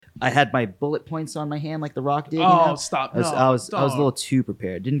I had my bullet points on my hand like The Rock did. Stop! I was a little too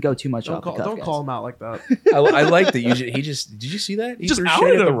prepared. Didn't go too much off the cuff. Don't call him out like that. I like that. He just did you see that? He just threw outed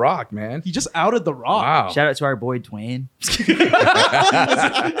shade at him. The Rock, man. He just outed The Rock. Wow. Shout out to our boy Dwayne. Shout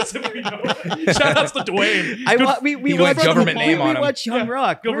outs to Dwayne. We went government name on we him. watch Young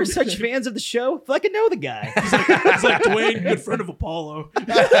Rock. We're such fans of the show. I fucking know the guy. He's like Dwayne, good friend of Apollo.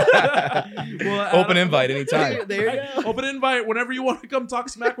 Open invite anytime. There you go. Open invite whenever you want to come talk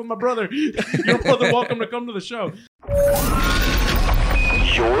smack with my brother. You're more than welcome to come to the show.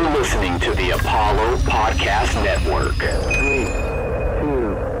 You're listening to the Apollo Podcast Network. 3,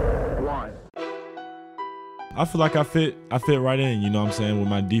 2, 1. I feel like I fit right in, you know what I'm saying, with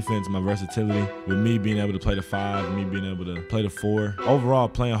my defense, my versatility, with me being able to play the 5, me being able to play the 4. Overall,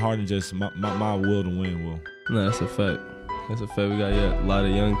 playing hard and just my will to win, Will. No, that's a fact. That's a fact. We got a lot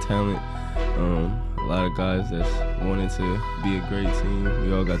of young talent, a lot of guys that's wanting to be a great team.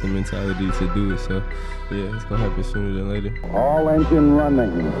 We all got the mentality to do it, so yeah, it's gonna happen sooner than later. All engine running.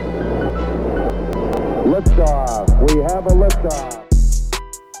 Liftoff. We have a liftoff.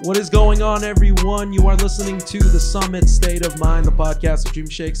 What is going on, everyone? You are listening to The Summit State of Mind, the podcast of dream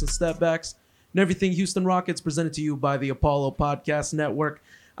shakes and stepbacks and everything Houston Rockets, presented to you by the Apollo Podcast Network.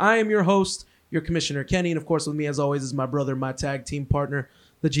 I am your host, your Commissioner Kenny, and of course with me as always is my brother, my tag team partner,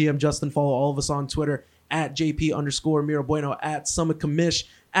 the GM Justin. Follow all of us on Twitter at JP_Mirabueno, at Summit Commish,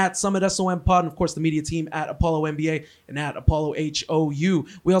 at Summit SOM Pod, and of course the media team at Apollo NBA and at Apollo HOU.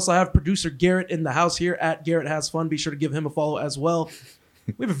 We also have producer Garrett in the house here at Garrett Has Fun. Be sure to give him a follow as well.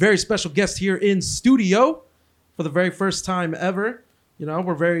 We have a very special guest here in studio for the very first time ever. You know,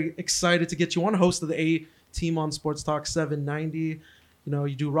 we're very excited to get you on, host of the A Team on Sports Talk 790. You know,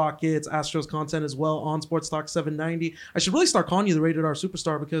 you do Rockets, Astros content as well on Sports Talk 790. I should really start calling you the Rated R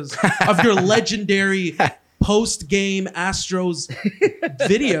Superstar because of your legendary post-game Astros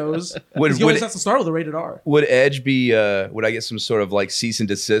videos. You always have to start with a Rated R. Would Edge be, would I get some sort of like cease and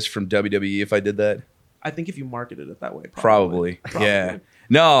desist from WWE if I did that? I think if you marketed it that way. Probably. Yeah.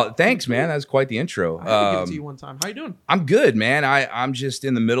 No, thanks, man. That was quite the intro. I had to give it to you one time. How you doing? I'm good, man. I'm just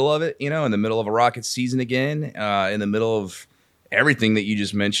in the middle of it, in the middle of a Rockets season again, in the middle of everything that you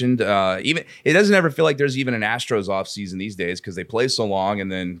just mentioned. Even it doesn't ever feel like there's even an Astros off season these days because they play so long, and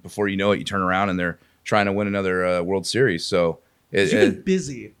then before you know it, you turn around and they're trying to win another World Series. So you've been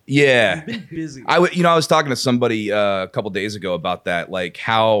busy. Yeah, you've been busy. I was talking to somebody a couple days ago about that, like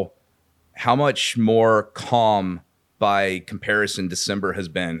how much more calm by comparison December has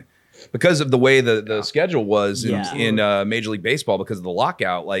been because of the way the schedule was in Major League Baseball because of the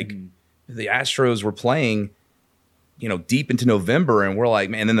lockout. Like the Astros were playing, deep into November, and we're like,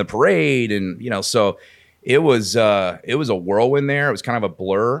 man, then the parade, and so it was a whirlwind there. It was kind of a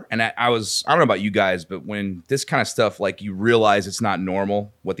blur, and I don't know about you guys, but when this kind of stuff, like you realize it's not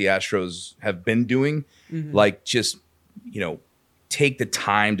normal what the Astros have been doing, like just take the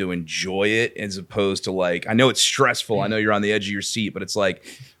time to enjoy it as opposed to like, I know it's stressful. I know you're on the edge of your seat, but it's like,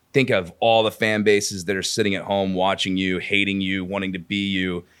 think of all the fan bases that are sitting at home watching you, hating you, wanting to be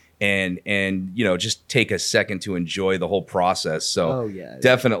you, and just take a second to enjoy the whole process. So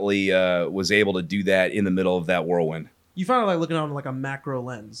definitely was able to do that in the middle of that whirlwind. You found it like looking on like a macro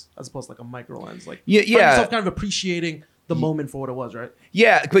lens as opposed to like a micro lens. Like yourself kind of appreciating the moment for what it was, right?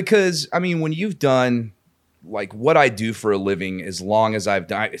 Yeah, because I mean, when you've done like what I do for a living, as long as I've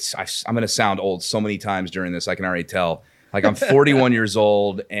done, I'm going to sound old so many times during this. I can already tell. Like I'm 41 years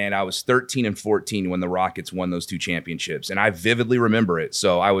old, and I was 13 and 14 when the Rockets won those 2 championships, and I vividly remember it.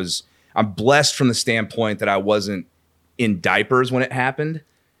 So I'm blessed from the standpoint that I wasn't in diapers when it happened.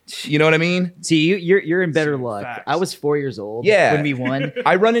 You know what I mean? See, you're in better luck. Facts. I was 4 years old when we won.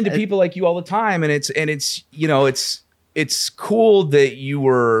 I run into people like you all the time, and it's it's cool that you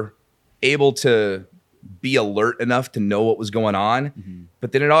were able to be alert enough to know what was going on.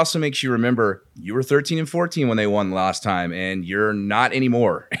 But then it also makes you remember you were 13 and 14 when they won the last time, and you're not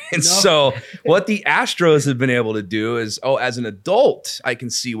anymore. And so what the Astros have been able to do is, as an adult, I can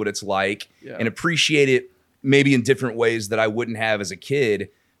see what it's like and appreciate it maybe in different ways that I wouldn't have as a kid.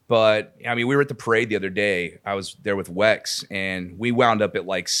 But I mean, we were at the parade the other day. I was there with Wex, and we wound up at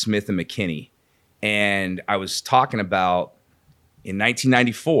like Smith and McKinney. And I was talking about in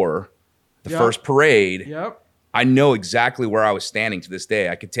 1994, the first parade. Yep. I know exactly where I was standing to this day.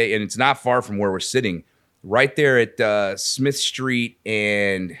 I could tell you, and it's not far from where we're sitting, right there at Smith Street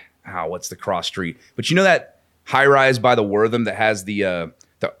and what's the cross street? But you know that high rise by the Wortham that has the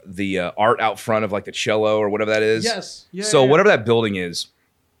art out front of like the cello or whatever that is? Yes. Yeah, so whatever that building is,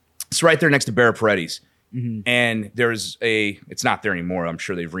 it's right there next to Barra Paredes. And there's it's not there anymore. I'm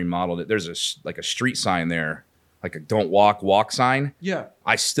sure they've remodeled it. There's a street sign there like a don't walk sign. Yeah.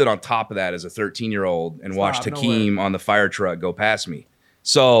 I stood on top of that as a 13-year-old and watched Stop, no Hakeem on the fire truck go past me.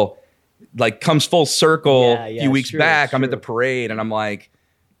 So like comes full circle Yeah, a few weeks true, back. I'm at the true. parade and I'm like,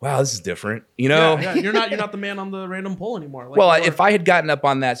 wow, this is different. You know? Yeah, you're not the man on the random pole anymore. Like, Well, you if are- I had gotten up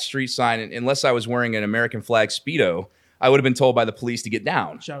on that street sign, unless I was wearing an American flag Speedo, I would have been told by the police to get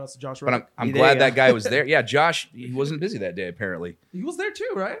down. shout outs to Josh But Wright. I'm There glad you that go. guy was there. Yeah, Josh, he wasn't busy that day apparently. He was there too,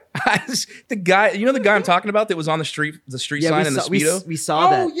 right? The guy, you know the guy I'm talking about that was on the street sign in the Speedo? we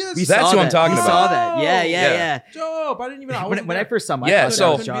saw that. Oh, yes. We That's saw who I'm that. talking we about. saw that. Yeah, Yeah. yeah. Dope. I didn't even know. When I first saw him, I Yeah, thought so-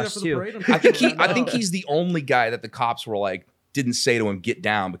 that was Josh too. I think he's the only guy that the cops were like, didn't say to him, get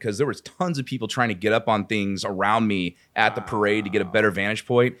down, because there was tons of people trying to get up on things around me at the parade to get a better vantage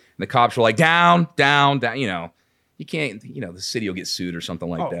point. And the cops were like, down, you know. You can't, you know, the city will get sued or something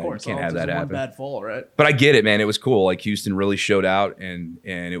like Oh, that. of course. You can't have Just that one happen. bad fall, right? But I get it, man. It was cool. Like Houston really showed out, and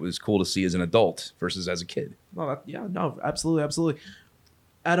it was cool to see as an adult versus as a kid. No, absolutely.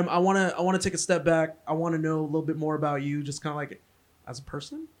 Adam, I wanna take a step back. I want to know a little bit more about you, just kind of like as a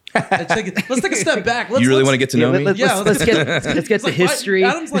person. Let's take a step back. You really want to get to know me? Let's get It's the like, history.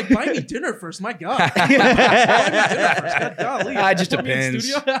 Adam's like, buy me dinner first. My God. Buy me dinner first. God, golly. Ah, it just Put me in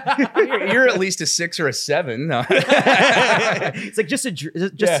depends. studio. You're at least a 6 or a 7. No. It's like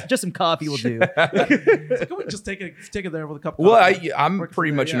just some coffee will do. Can we just take it there with a cup of Well, coffee? I'm Work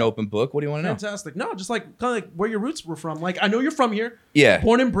pretty from much there, an yeah. open book. What do you want to know? Fantastic. No, just like kind of like where your roots were from. Like I know you're from here. Yeah.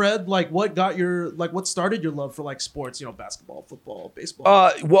 Born and bred. Like what started your love for like sports? You know, basketball, football,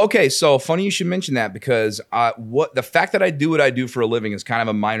 baseball. Well, okay. So funny you should mention that, because the fact that I do what I do for a living is kind of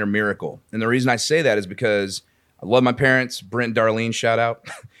a minor miracle. And the reason I say that is because I love my parents, Brent and Darlene, shout out.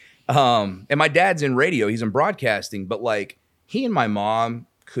 And my dad's in radio, he's in broadcasting, but like he and my mom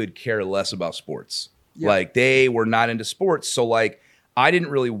could care less about sports. Yeah. Like they were not into sports. So like I didn't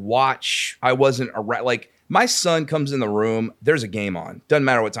really watch. I wasn't around. Like my son comes in the room, there's a game on. Doesn't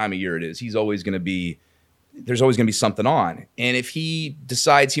matter what time of year it is. There's always going to be something on. And if he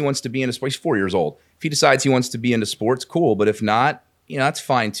decides he wants to be into sports, he's 4 years old. If he decides he wants to be into sports, cool. But if not, you know, that's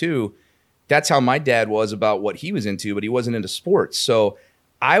fine too. That's how my dad was about what he was into, but he wasn't into sports. So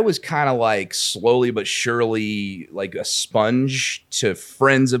I was kind of like slowly but surely like a sponge to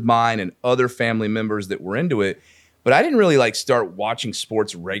friends of mine and other family members that were into it. But I didn't really like start watching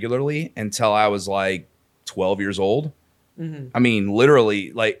sports regularly until I was like 12 years old. Mm-hmm. I mean,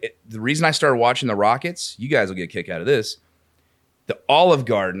 literally, like the reason I started watching the Rockets, you guys will get a kick out of this. The Olive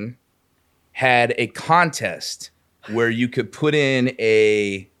Garden had a contest where you could put in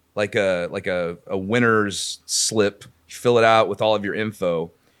a winner's slip, fill it out with all of your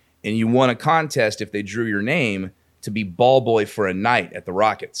info, and you won a contest if they drew your name to be ball boy for a night at the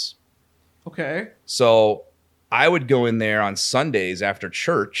Rockets. Okay. So I would go in there on Sundays after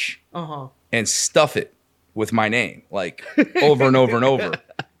church and stuff it with my name, like over and over and over.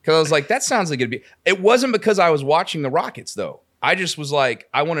 Because I was like, that sounds like it'd be. It wasn't because I was watching the Rockets, though. I just was like,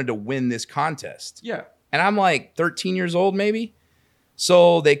 I wanted to win this contest. Yeah. And I'm like 13 years old, maybe.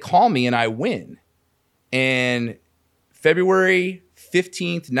 So they call me and I win. And February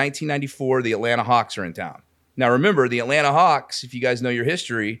 15th, 1994, the Atlanta Hawks are in town. Now, remember, the Atlanta Hawks, if you guys know your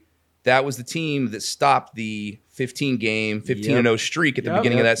history, that was the team that stopped the 15-0 streak at the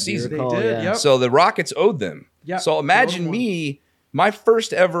beginning of that season. Recall, They did, yeah. yep. So the Rockets owed them. Yeah, So they imagine owed one. me, my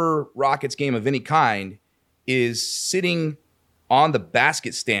first ever Rockets game of any kind is sitting on the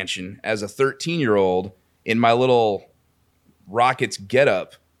basket stanchion as a 13-year-old in my little Rockets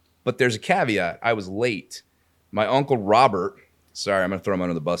getup. But there's a caveat. I was late. My uncle Robert, sorry, I'm going to throw him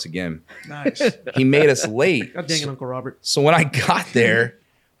under the bus again. Nice. He made us late. God dang it, Uncle Robert. So when I got there,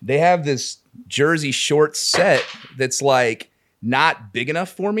 they have this jersey short set that's like not big enough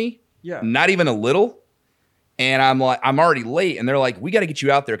for me. Yeah. Not even a little. And I'm like, I'm already late. And they're like, we got to get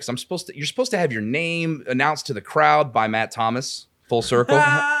you out there because you're supposed to have your name announced to the crowd by Matt Thomas. Full circle.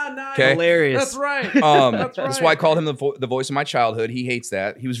 Nice. Okay. Hilarious. That's right. That's right. why I called him the voice of my childhood. He hates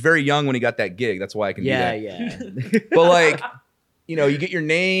that. He was very young when he got that gig. That's why I can do that. Yeah. But like, you know, you get your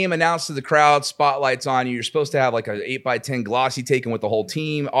name announced to the crowd, spotlights on you. You're supposed to have like an 8x10 glossy taken with the whole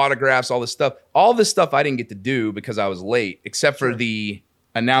team, autographs, all this stuff. All this stuff I didn't get to do because I was late, except for the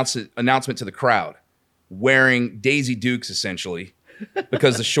announcement to the crowd, wearing Daisy Dukes essentially,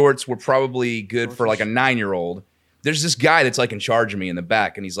 because the shorts were probably good for like a 9-year-old. There's this guy that's like in charge of me in the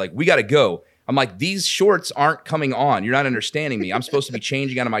back, and he's like, we got to go. I'm like, these shorts aren't coming on. You're not understanding me. I'm supposed to be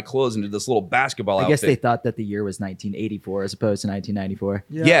changing out of my clothes into this little basketball I outfit. guess they thought that the year was 1984 as opposed to 1994.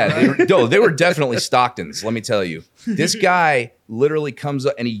 Yeah, they were definitely Stocktons, let me tell you. This guy literally comes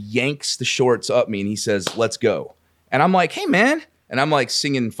up and he yanks the shorts up me and he says, let's go. And I'm like, hey, man. And I'm like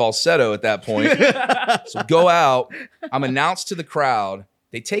singing falsetto at that point. So go out. I'm announced to the crowd.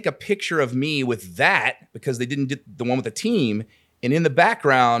 They take a picture of me with that because they didn't get the one with the team. And in the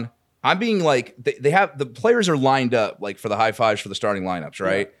background, I'm being like, they have the players are lined up like for the high fives for the starting lineups,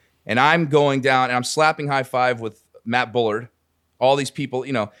 right? Yeah. And I'm going down and I'm slapping high five with Matt Bullard, all these people,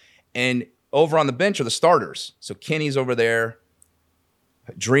 and over on the bench are the starters. So Kenny's over there,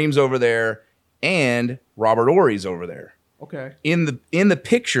 Dream's over there, and Robert Ory's over there. Okay. In the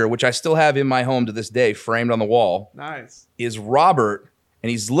picture, which I still have in my home to this day, framed on the wall, nice, is Robert,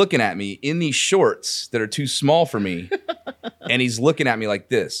 and he's looking at me in these shorts that are too small for me, and he's looking at me like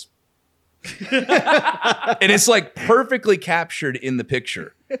this. And it's like perfectly captured in the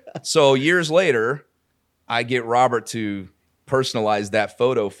picture. So years later, I get Robert to personalize that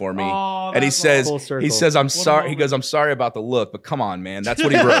photo for me. Oh, and he says, I'm sorry. He goes, I'm sorry about the look, but come on, man. That's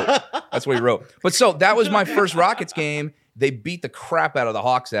what he wrote. That's what he wrote. But so that was my first Rockets game. They beat the crap out of the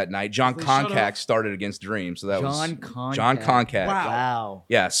Hawks that night. John Koncak started against Dream. So that was John Koncak. Wow.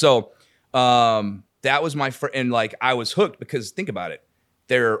 Yeah. So that was my first, and like I was hooked because think about it.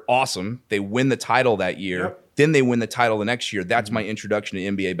 They're awesome. They win the title that year. Yep. Then they win the title the next year. That's my introduction to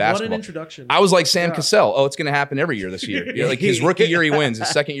NBA basketball. What an introduction. I was like Sam Cassell. Oh, it's going to happen every year this year. Like his rookie year, he wins. His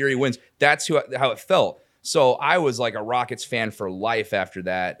second year, he wins. That's how it felt. So I was like a Rockets fan for life after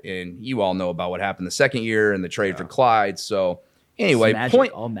that. And you all know about what happened the second year and the trade for Clyde. So anyway,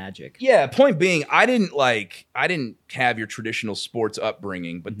 all magic. Yeah, point being, I didn't have your traditional sports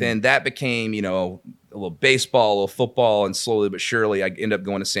upbringing, but then that became, a little baseball, a little football, and slowly but surely I ended up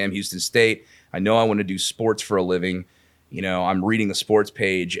going to Sam Houston State. I know I want to do sports for a living. I'm reading the sports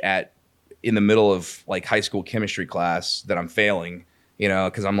page in the middle of like high school chemistry class that I'm failing,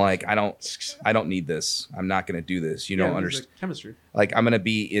 because I'm like, I don't need this. I'm not going to do this. You don't understand chemistry. Like I'm going to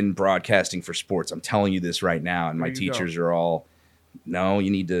be in broadcasting for sports. I'm telling you this right now. And my teachers are all, no,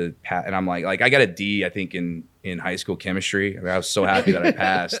 you need to pass. And I'm like I got a D, I think in high school chemistry. I was so happy that I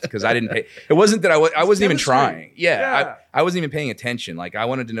passed because I didn't pay. It wasn't that I wasn't even trying. Yeah. I wasn't even paying attention. Like I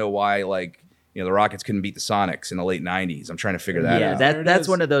wanted to know why, the Rockets couldn't beat the Sonics in the late 90s. I'm trying to figure that out. Yeah, that's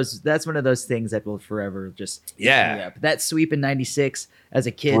one of those things that will forever just eat me up. That sweep in 96 as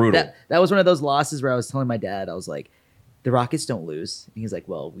a kid, that was one of those losses where I was telling my dad, I was like, the Rockets don't lose. And he's like,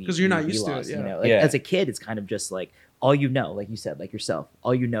 well, because you're not used lost, to it. As a kid, it's kind of just like all like you said, like yourself,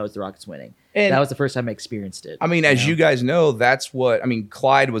 all you know is the Rockets winning. And that was the first time I experienced it. I mean, as you guys know,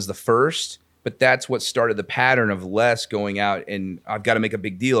 Clyde was the first, but that's what started the pattern of Les going out and I've got to make a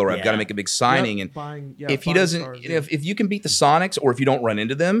big deal or I've got to make a big signing. If he doesn't, if you can beat the Sonics or if you don't run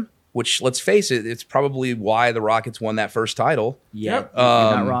into them, which let's face it, it's probably why the Rockets won that first title. Yeah,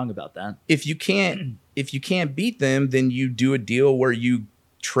 you're not wrong about that. If you can't beat them, then you do a deal where you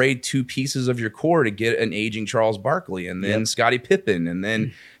trade two pieces of your core to get an aging Charles Barkley and then Scottie Pippen. And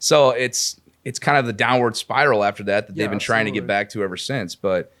then, so it's kind of the downward spiral after that they've been trying to get back to ever since.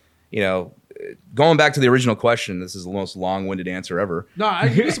 But, going back to the original question, this is the most long-winded answer ever. No,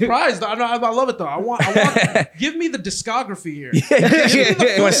 you'd be surprised. I love it though. I want give me the discography here.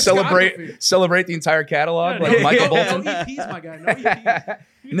 You want to celebrate the entire catalog like Michael Bolton? No EPs, my guy. No EPs.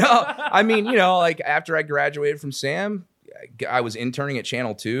 No, I mean, after I graduated from Sam, I was interning at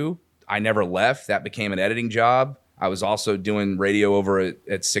Channel 2. I never left. That became an editing job. I was also doing radio over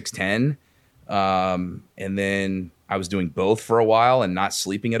at 610. And then I was doing both for a while and not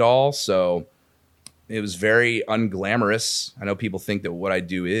sleeping at all. So it was very unglamorous. I know people think that what I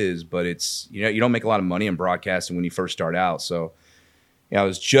do is, but it's, you don't make a lot of money in broadcasting when you first start out. So I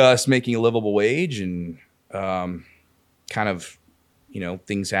was just making a livable wage and kind of,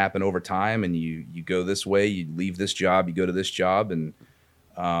 things happen over time and you go this way, you leave this job, you go to this job. And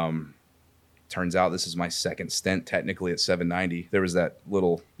turns out this is my second stint technically at 790. There was that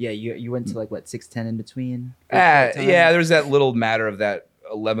little... Yeah, you went to 610 in between? Yeah, there was that little matter of that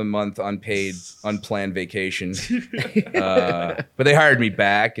 11-month unpaid, unplanned vacation. But they hired me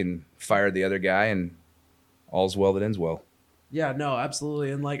back and fired the other guy and all's well that ends well. Yeah, no,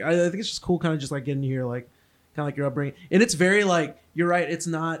 absolutely. And I think it's just cool kind of just getting here, kind of like your upbringing. And it's very you're right, it's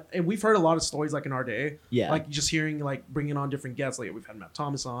not, and we've heard a lot of stories in our day. Yeah. Just hearing bringing on different guests. We've had Matt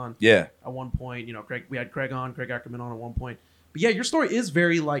Thomas on. Yeah. At one point, we had Craig Ackerman on at one point. But yeah, your story is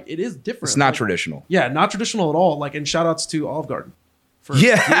very it is different. It's not traditional. Yeah, not traditional at all. And shout outs to Olive Garden.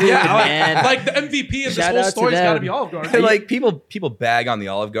 Yeah, the MVP of this whole story's got to be Olive Garden. People bag on the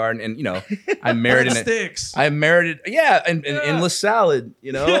Olive Garden, and I married sticks. I married and endless salad,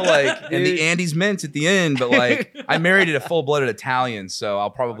 and the Andes mints at the end. But I married a full-blooded Italian, so I'll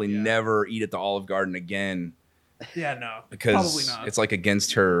probably never eat at the Olive Garden again. Yeah, no, because probably not. it's like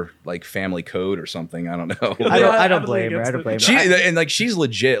against her like family code or something. I don't know. I don't blame her. I don't blame her. And like she's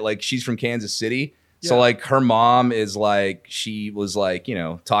legit. Like she's from Kansas City. So like her mom is like, she was like, you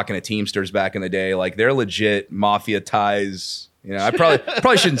know, talking to Teamsters back in the day. Like they're legit mafia ties. You know, I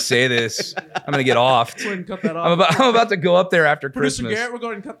probably shouldn't say this. I'm gonna get off. Go ahead and cut that off. I'm about to go up there after Producer Christmas. Garrett, we're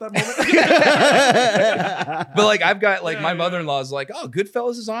going to cut that moment. But like I've got like my mother-in-law's like, oh,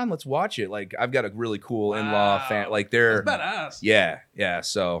 Goodfellas is on, let's watch it. Like I've got a really cool in-law fan. Like they're That's badass. Yeah.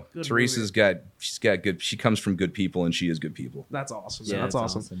 So Good Teresa's she's got good. She comes from good people, and she is good people. That's awesome. Yeah, That's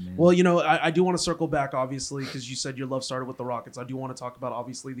awesome. man. Well, you know, I do want to circle back, obviously, because you said your love started with the Rockets. I do want to talk about,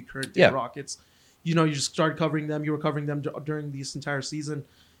 obviously, the current day Rockets. You know, you just started covering them. You were covering them during this entire season.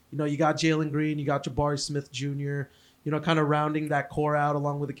 You know, you got Jalen Green, you got Jabari Smith Jr., you know, kind of rounding that core out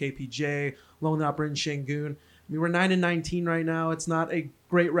along with the KPJ, along with Brandon Şengün. I mean, we're 9-19 right now. It's not a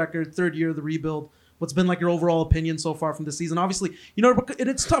great record. Third year of the rebuild. What's been like your overall opinion so far from the season? Obviously, you know, and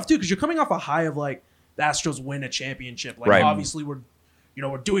it's tough too because you're coming off a high of like the Astros win a championship. Like obviously we're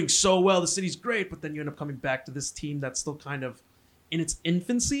doing so well. The city's great, but then you end up coming back to this team that's still kind of in its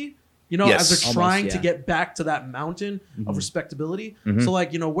infancy. You know, as they're trying to get back to that mountain of respectability. So,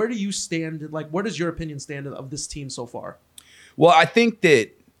 like, you know, where do you stand? Like, where does your opinion stand of this team so far? Well, I think that,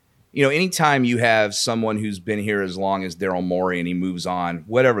 you know, anytime you have someone who's been here as long as Daryl Morey and he moves on,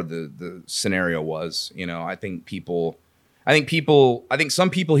 whatever the scenario was, you know, I think some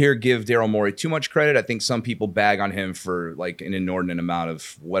people here give Daryl Morey too much credit. I think some people bag on him for like an inordinate amount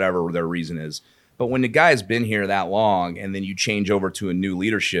of whatever their reason is. But when the guy's been here that long and then you change over to a new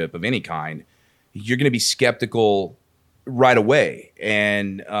leadership of any kind, you're going to be skeptical right away.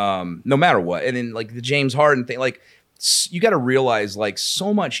 And no matter what. And then like the James Harden thing, like you got to realize like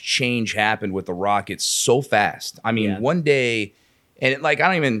so much change happened with the Rockets so fast. I mean, one day, and like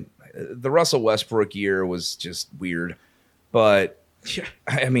the Russell Westbrook year was just weird. But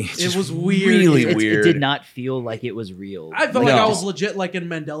I mean, it was weird. Really weird. It did not feel like it was real. I felt like I was legit like in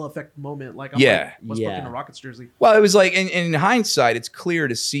Mandela effect moment. Like, I'm like Westbrook in a Rockets jersey. Well, it was like, in hindsight, it's clear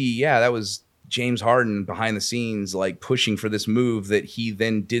to see, that was James Harden behind the scenes, like pushing for this move that he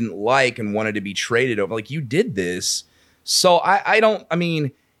then didn't like and wanted to be traded over. Like, you did this. So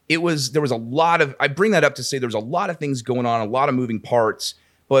there was a lot of, I bring that up to say there's a lot of things going on, a lot of moving parts.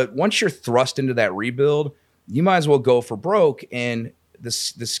 But once you're thrust into that rebuild, you might as well go for broke. And the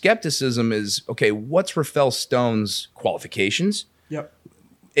skepticism is, okay, what's Rafael Stone's qualifications? Yep.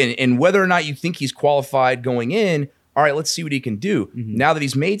 And whether or not you think he's qualified going in, all right, let's see what he can do. Now that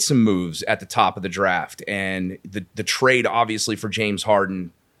he's made some moves at the top of the draft and the trade, obviously, for James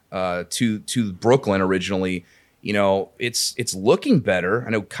Harden to Brooklyn originally, you know, it's looking better. I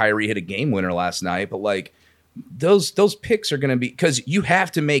know Kyrie hit a game winner last night, but like those picks are going to be, because you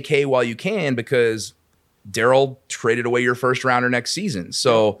have to make hay while you can, because Daryl traded away your first rounder next season.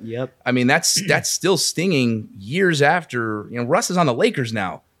 So, I mean, that's still stinging years after, you know, Russ is on the Lakers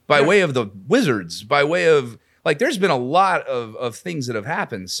now by way of the Wizards, by way of, like, there's been a lot of things that have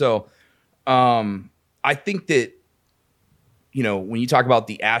happened. So I think that, you know, when you talk about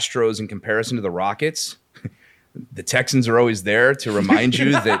the Astros in comparison to the Rockets, the Texans are always there to remind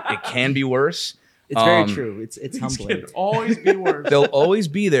you that it can be worse. It's very true. It's humbling. It can always be worse. They'll always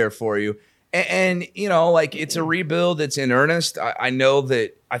be there for you. And, you know, like, it's a rebuild that's in earnest. I know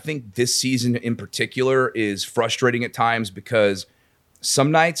that I think this season in particular is frustrating at times because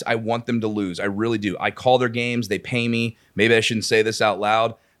some nights I want them to lose. I really do. I call their games. They pay me. Maybe I shouldn't say this out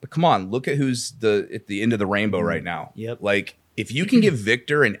loud. But come on, look at who's at the end of the rainbow right now. Like, if you can get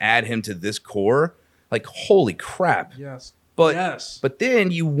Victor and add him to this core, like, holy crap. Yes. But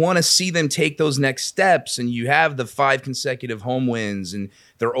then you want to see them take those next steps, and you have the 5 consecutive home wins, and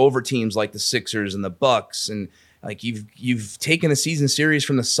they're over teams like the Sixers and the Bucks, and like you've taken a season series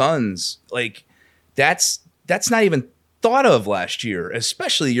from the Suns. Like, that's not even thought of last year,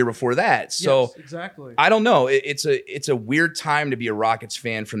 especially the year before that. So yes, exactly. I don't know. It's a weird time to be a Rockets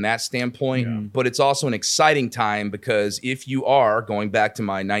fan from that standpoint, but it's also an exciting time because if you are, going back to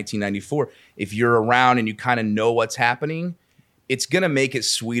my 1994, if you're around and you kind of know what's happening, it's going to make it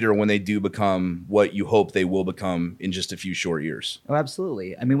sweeter when they do become what you hope they will become in just a few short years. Oh,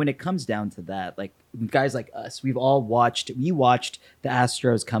 absolutely. I mean, when it comes down to that, like, guys like us, we watched the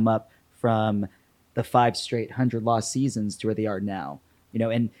Astros come up from the 5 straight 100-loss seasons to where they are now, you know,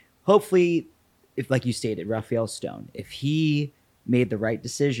 and hopefully, if, like you stated, Rafael Stone, if he made the right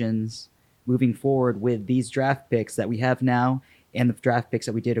decisions moving forward with these draft picks that we have now and the draft picks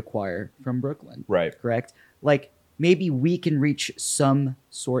that we did acquire from Brooklyn, right? Correct? Like, maybe we can reach some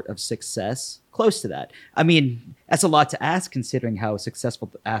sort of success close to that. I mean, that's a lot to ask considering how successful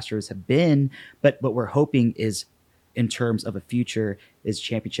the Astros have been, but what we're hoping is in terms of a future is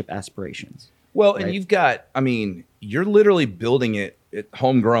championship aspirations. Well, Right. and you've got, I mean, you're literally building it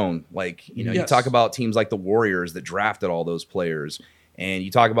homegrown. Like, you know, you Yes. talk about teams like the Warriors that drafted all those players, and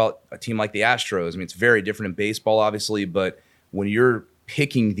you talk about a team like the Astros. I mean, it's very different in baseball, obviously, but when you're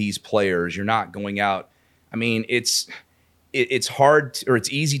picking these players, you're not going out. I mean, it's hard or it's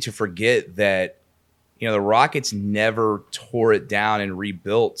easy to forget that, you know, the Rockets never tore it down and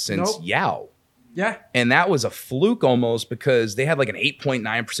rebuilt since Nope. Yao. Yeah. And that was a fluke almost because they had like an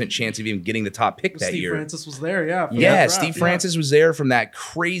 8.9% chance of even getting the top pick that Steve year. Francis was there. Yeah. for Yeah, that draft, Steve Francis was there from that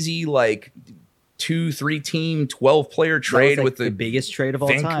crazy like 2-3 team 12-player That was, trade like, with the the biggest trade of all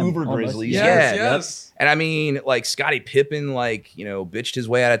time. Vancouver almost. Grizzlies. Yes, Yeah, yes. And I mean, like Scottie Pippen, like, you know, bitched his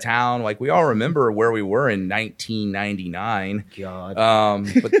way out of town. Like we all remember where we were in 1999. God.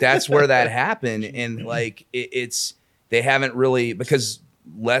 But that's where that happened. And like it's they haven't really, because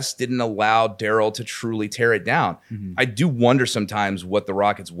Les didn't allow Daryl to truly tear it down. Mm-hmm. I do wonder sometimes what the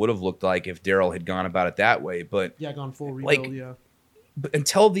Rockets would have looked like if Daryl had gone about it that way. But Yeah, gone full rebuild. Like, Yeah. but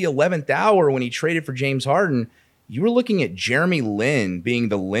until the 11th hour when he traded for James Harden, you were looking at Jeremy Lin being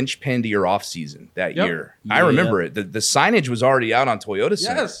the linchpin to your offseason that Yep. year. I remember it. The signage was already out on Toyota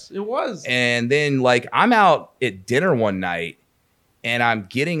Center. Yes, it was. And then, like, I'm out at dinner one night and I'm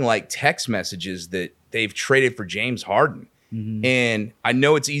getting, like, text messages that they've traded for James Harden. And I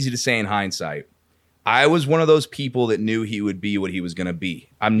know it's easy to say in hindsight. I was one of those people that knew he would be what he was going to be.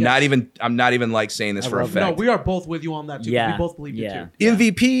 I'm not even like saying this I for a love fact. No, we are both with you on that too. Yeah. We both believe Yeah. you too.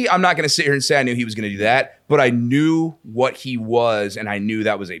 MVP, I'm not going to sit here and say I knew he was going to do that, but I knew what he was, and I knew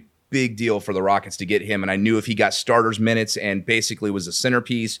that was a big deal for the Rockets to get him. And I knew if he got starters minutes and basically was a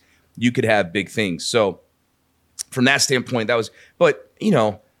centerpiece, you could have big things. So from that standpoint, that was, but you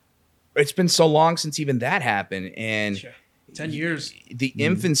know, it's been so long since even that happened. And Sure. 10 years. the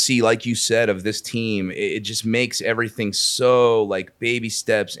infancy, like you said, of this team, it just makes everything so like baby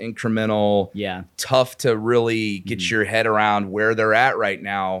steps, incremental, Yeah. tough to really get your head around where they're at right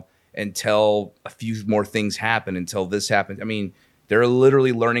now until a few more things happen, until this happens. I mean, they're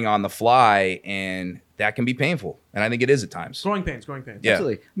literally learning on the fly, and that can be painful. And I think it is at times. Growing pains, growing pains. Yeah.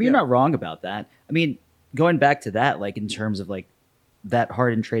 Absolutely. I mean, you're not wrong about that. I mean, going back to that, like in terms of like that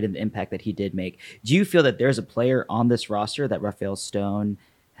Harden trade and the impact that he did make, do you feel that there's a player on this roster that Rafael Stone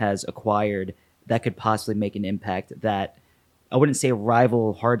has acquired that could possibly make an impact that I wouldn't say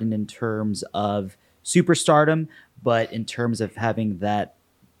rival Harden in terms of superstardom, but in terms of having that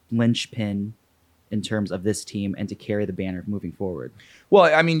linchpin in terms of this team and to carry the banner moving forward? Well,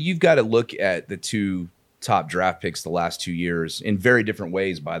 I mean, you've got to look at the two top draft picks the last 2 years in very different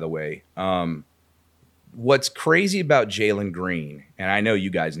ways, by the way. What's crazy about Jalen Green, and I know you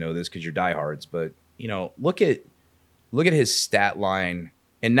guys know this because you're diehards, but you know, look at his stat line,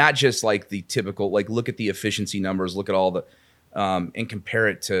 and not just like the typical, like look at the efficiency numbers, look at all the, and compare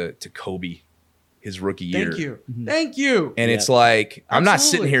it to Kobe, his rookie year. Thank you. Thank you. And it's like, I'm not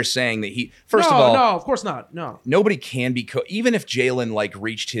Absolutely. sitting here saying that he, first no, of all, no, of course not. No. nobody can be even if Jalen like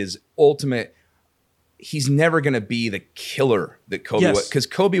reached his ultimate, he's never going to be the killer that Kobe Yes. was, because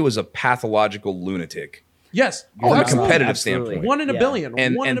Kobe was a pathological lunatic Yes. from a absolutely. competitive Absolutely. standpoint. One in a Yeah. billion.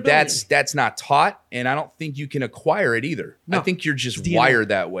 And One in a and billion. that's not taught, and I don't think you can acquire it either. No. I think you're just It's DNA. wired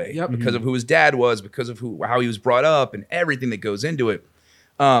that way Yep. because of who his dad was, because of how he was brought up, and everything that goes into it.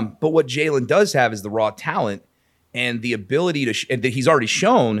 But what Jalen does have is the raw talent and the ability to, and that he's already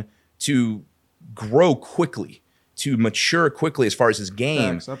shown to grow quickly, to mature quickly as far as his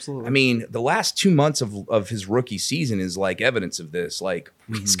game. Facts, absolutely. I mean, the last 2 months of his rookie season is like evidence of this. Like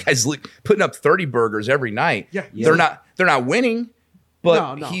this guy's putting up 30 burgers every night. Yeah. They're not winning,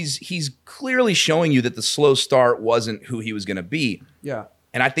 but No. he's clearly showing you that the slow start wasn't who he was going to be. Yeah.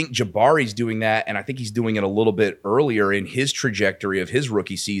 And I think Jabari's doing that, and I think he's doing it a little bit earlier in his trajectory of his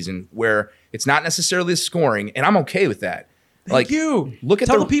rookie season, where it's not necessarily the scoring, and I'm okay with that. Thank you. Look at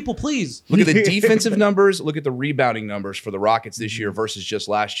Tell the people, please. look at the defensive numbers, look at the rebounding numbers for the Rockets this year versus just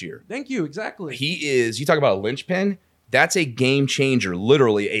last year. Thank you. Exactly. He is, you talk about a linchpin, that's a game changer,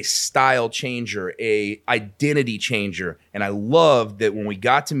 literally a style changer, a identity changer. And I love that when we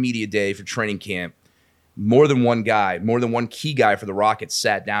got to media day for training camp, more than one key guy for the Rockets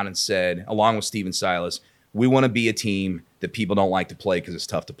sat down and said, along with Steven Silas, we want to be a team that people don't like to play because it's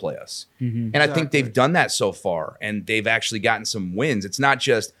tough to play us. And I think they've done that so far, and they've actually gotten some wins. It's not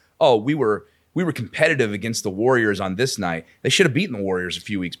just, oh, we were competitive against the Warriors on this night. They should have beaten the Warriors a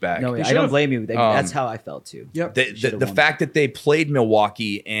few weeks back. No, I should've. don't blame you. That's how I felt too. Yep. The fact that they played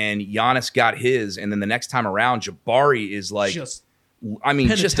Milwaukee and Giannis got his, and then the next time around, Jabari is like Just I mean,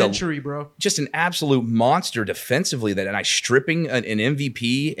 Penitentiary, bro. just an absolute monster defensively. And I stripping an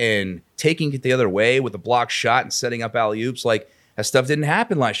MVP and taking it the other way with a block shot and setting up alley-oops. Like, that stuff didn't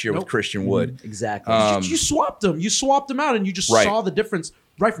happen last year with Christian Wood. Exactly. You swapped him. You swapped him out, and you just saw the difference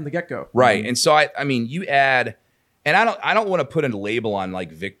right from the get-go. Right. And so I mean, you add, and I don't want to put a label on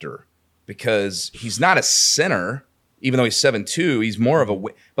like Victor because he's not a center, even though he's 7'2", he's more of a,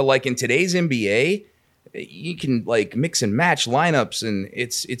 but like in today's NBA, you can like mix and match lineups, and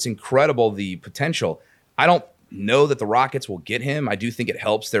it's incredible, the potential. I don't know that the Rockets will get him. I do think it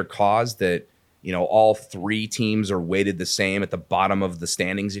helps their cause that, you know, all three teams are weighted the same at the bottom of the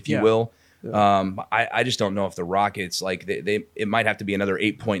standings, if you will. I just don't know if the Rockets, like it might have to be another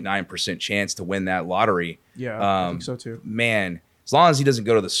 8.9% chance to win that lottery. Yeah, I think so too. Man, as long as he doesn't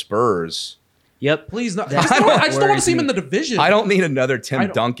go to the Spurs. Yep. Please not. I just don't want to see him in the division. I don't need another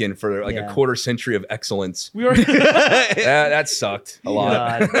Tim Duncan for like a quarter century of excellence. We are that sucked a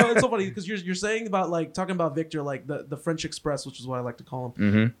lot. No, it's so funny because you're saying about like talking about Victor, like the French Express, which is what I like to call him.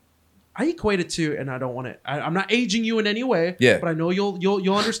 Mm-hmm. I equate it to, and I don't want it. I'm not aging you in any way. Yeah. But I know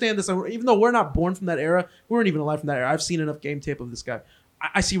you'll understand this. Even though we're not born from that era, we weren't even alive from that era. I've seen enough game tape of this guy.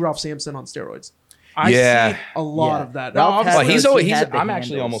 I see Ralph Sampson on steroids. I see a lot of that. Ralph Now, had I'm the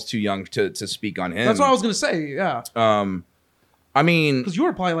actually handles. almost too young to speak on him. that's what I was gonna say. Yeah. I mean, Because you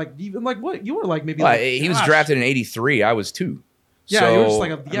were probably like even like what you were like maybe well, like he was gosh. drafted in '83. I was 2. Yeah, so, you were just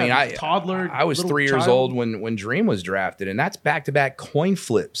like I toddler. I was little 3 years child. old when Dream was drafted, and that's back-to-back coin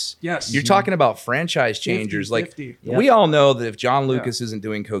flips. Yes. You're talking about franchise changers. 50. Like we all know that if John Lucas isn't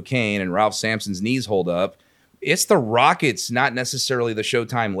doing cocaine and Ralph Sampson's knees hold up, it's the Rockets, not necessarily the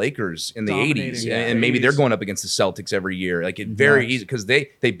Showtime Lakers in the Dominating, 80s. yeah. And maybe 80s. they're going up against the Celtics every year. Like it very easy because they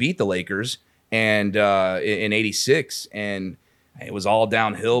beat the Lakers and in '86, and it was all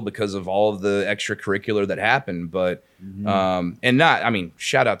downhill because of all of the extracurricular that happened. But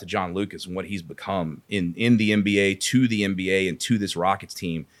shout out to John Lucas and what he's become in the NBA, to the NBA, and to this Rockets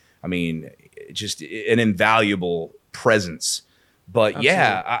team. I mean, just an invaluable presence. But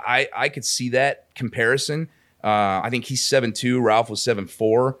I could see that comparison. I think he's 7'2". Ralph was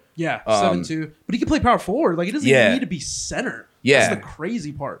 7'4". Yeah, 7'2". But he can play power forward. Like, he doesn't even need to be center. Yeah. That's the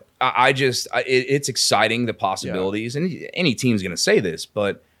crazy part. It's exciting, the possibilities. And any team's going to say this,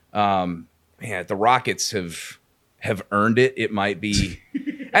 but the Rockets have earned it. It might be.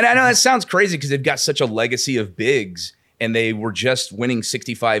 And I know that sounds crazy because they've got such a legacy of bigs, and they were just winning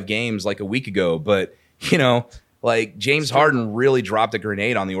 65 games like a week ago. But, you know, like James Harden really dropped a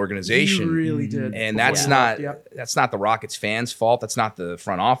grenade on the organization. He really did. And that's not the Rockets fans' fault. That's not the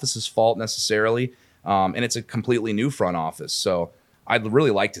front office's fault necessarily. And it's a completely new front office. So I'd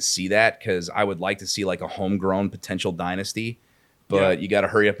really like to see that because I would like to see like a homegrown potential dynasty. But you got to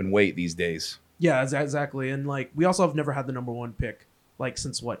hurry up and wait these days. Yeah, exactly. And like we also have never had the number 1 pick like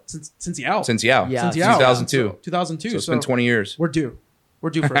since what? Since Yao. Since Yao. Yeah. Since Yao. 2002. 2002. So it's been 20 years. We're due. We're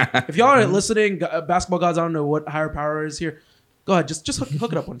due for it. If y'all are listening, basketball gods, I don't know what higher power is here. Go ahead, just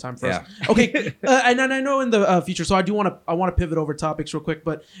hook it up one time for us. Okay, and I know in the future, so I want to pivot over topics real quick,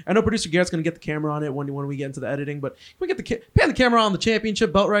 but I know producer Garrett's going to get the camera on it when we get into the editing. But can we get pan the camera on the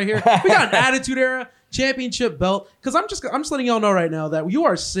championship belt right here? We got an Attitude Era championship belt because I'm just letting y'all know right now that you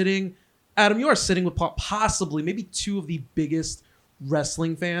are sitting, Adam, you are sitting with possibly maybe 2 of the biggest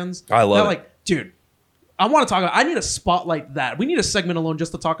wrestling fans. I love it. Like, dude, I want to talk about. I need a spotlight that. We need a segment alone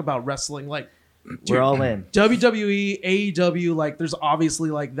just to talk about wrestling. Like, dude, We're all in. WWE, AEW, like there's obviously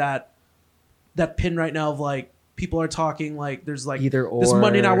like that pin right now of like people are talking like there's like Either this or.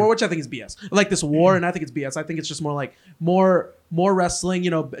 Monday Night War, which I think is BS. Like this war, and I think it's BS. I think it's just more like more wrestling, you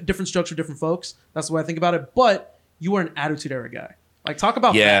know, different strokes for different folks. That's the way I think about it. But you are an Attitude Era guy. Like talk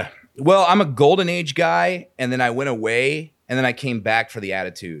about that. Well, I'm a Golden Age guy, and then I went away, and then I came back for the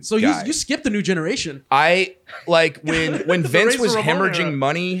Attitude. So guy. you skipped the new generation. I like when Vince was Razor Ramon era. hemorrhaging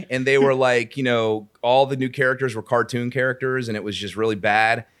money, and they were like, you know, all the new characters were cartoon characters, and it was just really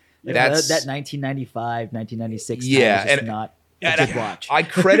bad. That's that 1995, 1996 time Yeah, was just and- not and a good watch. I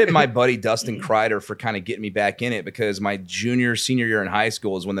credit my buddy Dustin Kreider for kind of getting me back in it because my senior year in high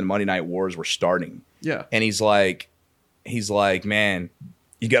school is when the Monday Night Wars were starting. Yeah. And he's like, man,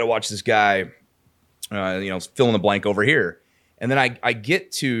 you got to watch this guy, fill in the blank over here. And then I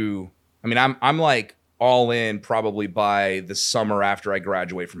get to, I mean, I'm like all in probably by the summer after I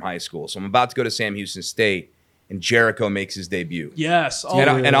graduate from high school. So I'm about to go to Sam Houston State, and Jericho makes his debut. Yes. Oh,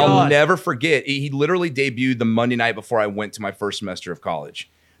 And I'll God. never forget, he literally debuted the Monday night before I went to my first semester of college.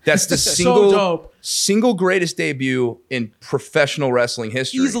 That's the dope. single greatest debut in professional wrestling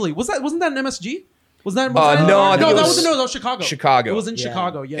history. Easily. Wasn't that an MSG? Was that no, I think it that was wasn't. No, that was Chicago. Chicago. It was in Yeah.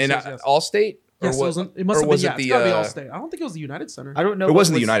 Chicago. Yes, And yes. Allstate? Yes, was, it must or have was been. it It's the? gotta be All-State. I don't think it was the United Center. I don't know. It what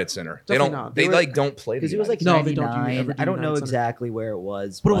wasn't the was- United Center. They Definitely don't. not. They They like don't play the Because it was like United No, they don't do 99. ever do I don't know United Center. exactly where it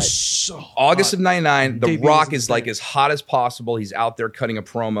was, But it was so August hot. of '99, The Debut Rock was is like insane. as hot as possible. He's out there cutting a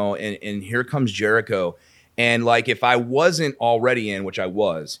promo, and here comes Jericho. And like, if I wasn't already in, which I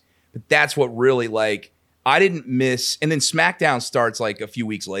was, but that's what really like I didn't miss. And then SmackDown starts like a few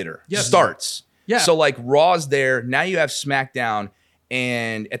weeks later. Yes. Starts. Yeah. So like Raw's there. Now you have SmackDown.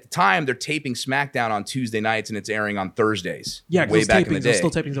 And at the time, they're taping SmackDown on Tuesday nights, and it's airing on Thursdays. Yeah, way because back tapings. in the Those day.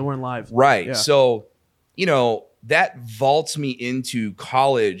 still tapings that weren't live. Right. Yeah. So, you know, that vaults me into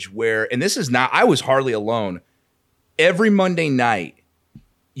college where, and this is not, I was hardly alone. Every Monday night,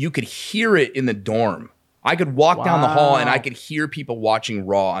 you could hear it in the dorm. I could walk down the hall and I could hear people watching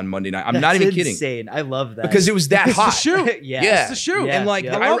Raw on Monday night. I'm not That's even kidding. insane. I love that. Because it was that It's the hot. shoot. Yeah. Yeah. It's the shoot. Yeah. And like,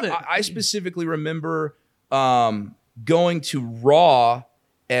 Yeah. I love it. I specifically remember going to Raw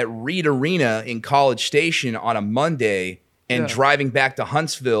at Reed Arena in College Station on a Monday and Yeah. driving back to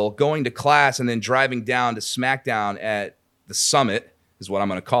Huntsville, going to class, and then driving down to SmackDown at the Summit, is what I'm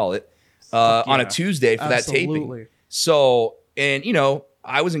going to call it, on a Tuesday for that taping. Absolutely. So, and you know,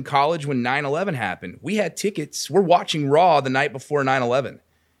 I was in college when 9/11 happened. We had tickets. We're watching Raw the night before 9/11.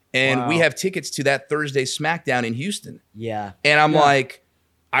 And we Wow. have tickets to that Thursday SmackDown in Houston. Yeah. And I'm Yeah. like,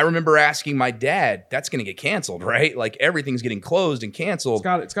 I remember asking my dad, that's going to get canceled, right? Like everything's getting closed and canceled.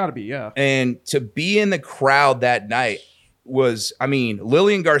 It's got to be, yeah. And to be in the crowd that night was, I mean,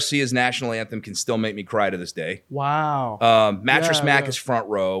 Lillian Garcia's national anthem can still make me cry to this day. Wow. Mattress Yeah, Mac yeah. is front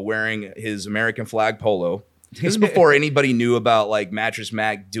row wearing his American flag polo. This is before anybody knew about like Mattress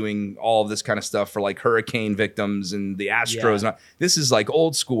Mac doing all of this kind of stuff for like hurricane victims and the Astros. Yeah. This is like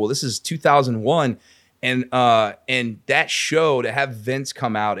old school. This is 2001. And that show, to have Vince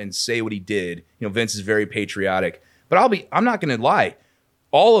come out and say what he did, you know, Vince is very patriotic. But I'm not going to lie.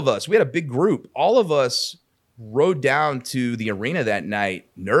 All of us, we had a big group. All of us rode down to the arena that night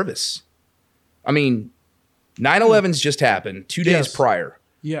nervous. I mean, 9/11's just happened 2 days Yes. prior.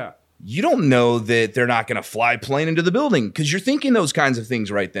 Yeah. You don't know that they're not going to fly plane into the building because you're thinking those kinds of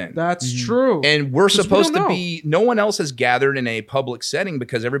things right then. That's true. And we're 'Cause we supposed don't to know. be, no one else has gathered in a public setting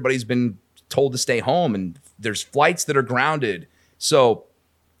because everybody's been told to stay home and there's flights that are grounded. So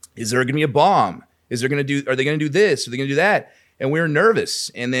is there going to be a bomb? Are they going to do this? Are they going to do that? And we were nervous.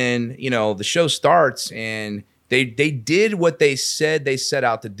 And then, you know, the show starts and they did what they said they set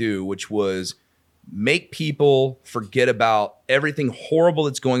out to do, which was make people forget about everything horrible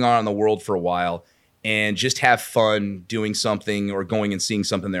that's going on in the world for a while and just have fun doing something or going and seeing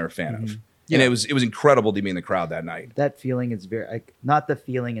something they're a fan of. And it was incredible to be in the crowd that night. That feeling is very like not the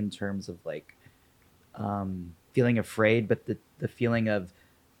feeling in terms of like feeling afraid, but the feeling of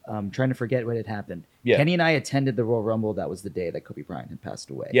trying to forget what had happened. Yeah. Kenny and I attended the Royal Rumble. That was the day that Kobe Bryant had passed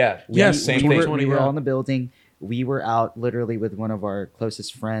away. Yeah. Yes, Same we thing. were, we were yeah. all in the building. We were out literally with one of our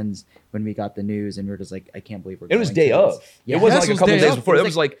closest friends when we got the news, and we were just like, I can't believe we're It was going day to of. this. Yeah. It wasn't Yes, like it a was couple day days of. before. It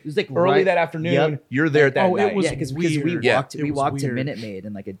was it was like early right- that afternoon. Yep. You're there at that Oh, it night. was Yeah, because weird. we Yeah. walked It we was walked to weird. Minute Maid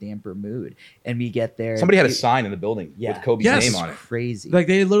in like a damper mood, and we get there. Somebody had a it- sign in the building Yeah. with Kobe's Yes. name on it. Crazy. Like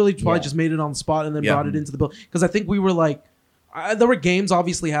they literally probably Yeah. just made it on the spot and then Yeah. brought it into the building. Because I think we were like, there were games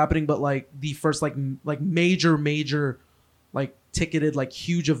obviously happening, but like the first like major like ticketed like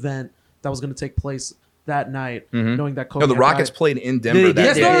huge event that was going to take place that night, knowing that Kobe. No, the had Rockets died. played in Denver They that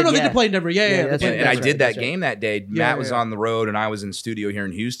Yes, day. no, they Yeah. did play in Denver. Yeah, Yeah, they that's played right, in And I that's did that right. game that day. Yeah, Matt was yeah. on the road and I was in studio here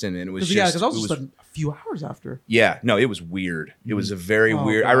in Houston, and it was Yeah, just because I was it just a few hours after. yeah, no, it was weird. It was a very Oh,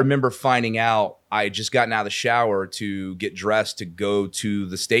 weird. I God. remember finding out I had just gotten out of the shower to get dressed to go to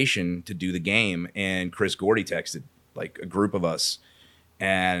the station to do the game, and Chris Gordy texted like a group of us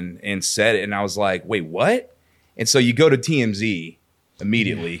and said it, and I was like, wait, what? And so you go to TMZ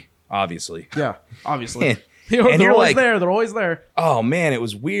immediately, obviously. Yeah, obviously. And- They're and you're always like- there. They're always there. Oh man, it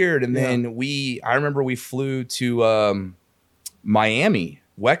was weird. And then I remember we flew to Miami.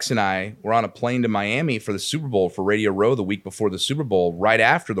 Wex and I were on a plane to Miami for the Super Bowl for Radio Row the week before the Super Bowl, right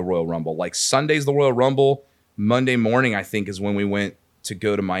after the Royal Rumble. Like Sunday's the Royal Rumble, Monday morning I think is when we went to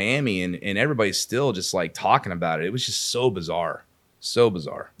go to Miami, and everybody's still just like talking about it. It was just so bizarre, so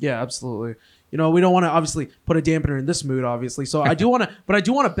bizarre. Yeah, absolutely. You know, we don't want to obviously put a dampener in this mood, obviously. So I do want to, but I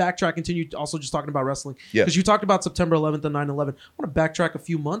do want to backtrack. Continue also just talking about wrestling, Yeah. because you talked about September 11th and 9/11. I want to backtrack a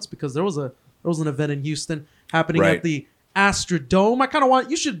few months because there was an event in Houston happening Right. at the Astrodome. I kind of want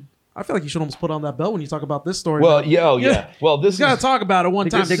you should. I feel like you should almost put on that belt when you talk about this story. Well, man. yeah, oh yeah. Well, this We got is to talk about it one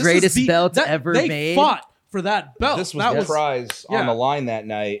The- time. the This is greatest belt ever they made. fought for that belt. this was that the prize yeah. on the line that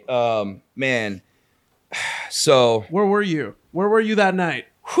night. Man, so Where were you? Where were you that night?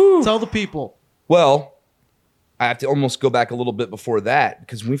 Tell the people. well, I have to almost go back a little bit before that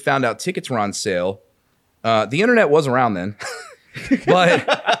because when we found out tickets were on sale, the internet was around then, but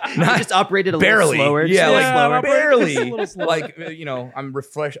It just operated a barely. little slower. Yeah, just a like little slower. barely. Just a little slower. Like I'm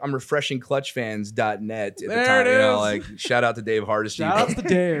refreshing clutchfans.net at the There time. it You know, is. like shout out to Dave Hardesty. Shout out to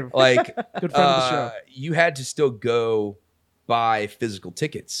Dave. Like Good friend of the show. you had to still go buy physical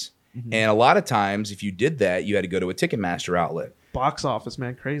tickets. Mm-hmm. And a lot of times, if you did that, you had to go to a Ticketmaster outlet. Box office,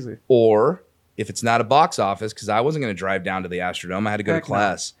 man, crazy. Or if it's not a box office, because I wasn't going to drive down to the Astrodome, I had to go Heck to no.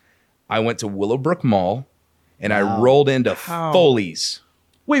 class. I went to Willowbrook Mall and I Wow. rolled into How? Foley's.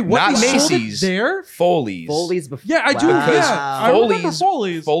 Wait, what? Not They sold it Macy's. there? Foley's. Foley's before. Yeah, I do. Because Yeah, I remember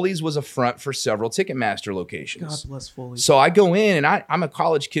Foley's. Foley's was a front for several Ticketmaster locations. God bless Foley's. So I go in and I'm a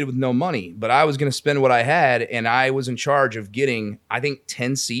college kid with no money, but I was going to spend what I had and I was in charge of getting, I think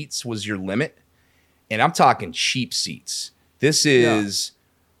 10 seats was your limit. And I'm talking cheap seats. This is,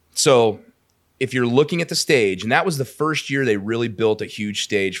 so if you're looking at the stage, and that was the first year they really built a huge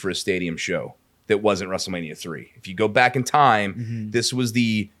stage for a stadium show that wasn't WrestleMania 3. If you go back in time, this was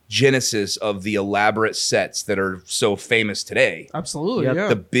the genesis of the elaborate sets that are so famous today. Absolutely, Yep. yeah.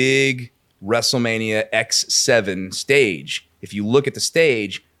 The big WrestleMania X7 stage. If you look at the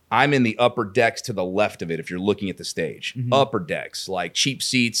stage, I'm in the upper decks to the left of it. If you're looking at the stage, upper decks, like cheap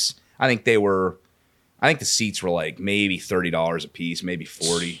seats. I think the seats were like maybe $30 a piece, maybe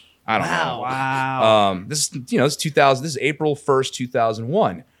 40. I don't know. Wow. This is, it's 2000. This is April 1st,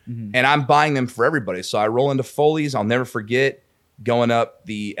 2001. And I'm buying them for everybody. So I roll into Foley's. I'll never forget going up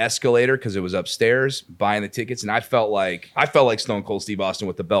the escalator because it was upstairs, buying the tickets. And I felt like Stone Cold Steve Austin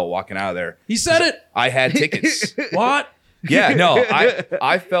with the belt walking out of there. He said it. I had tickets. What? Yeah, no,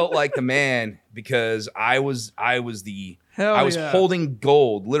 I felt like the man because I was Hell I was yeah. holding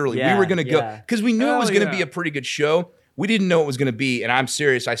gold. Literally, Yeah, we were gonna go yeah. because we knew it Hell was gonna be yeah. a pretty good show. We didn't know it was gonna be, and I'm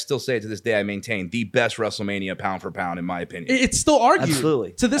serious. I still say it to this day. I maintain the best WrestleMania pound for pound, in my opinion. It's still argued.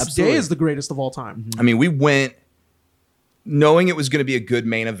 Absolutely. To this Absolutely. day is the greatest of all time. I mean, we went knowing it was going to be a good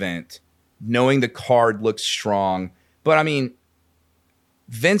main event, knowing the card looked strong. But I mean,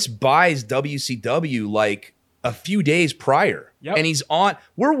 Vince buys WCW like a few days prior, Yep. and he's on.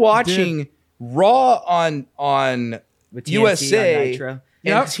 We're watching Raw on With TNT USA on Nitro. and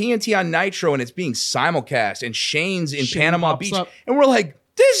Yep. TNT on Nitro, and it's being simulcast, and Shane's in Shane Panama pops Beach, up. and we're like,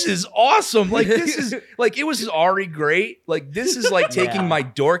 this is awesome. Like, this is like, it was already great. Like, this is like taking Yeah. my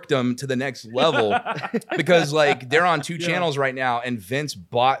dorkdom to the next level because like they're on two channels right now, and Vince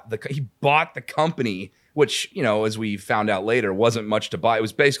bought the company, which, as we found out later, wasn't much to buy. It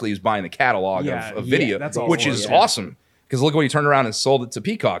was basically he was buying the catalog Yeah, of video, that's all which it was, is yeah. awesome because look what he turned around and sold it to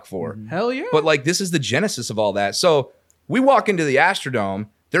Peacock for. Hell yeah. But like, this is the genesis of all that. So we walk into the Astrodome.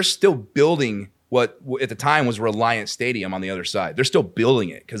 They're still building what at the time was Reliant Stadium on the other side. They're still building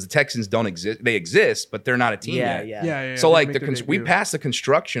it because the Texans don't exist. They exist, but they're not a team Yeah, yet. yeah. So they like make their we debut. passed the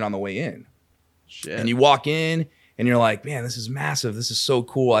construction on the way in, Shit. and you walk in and you're like, man, this is massive. This is so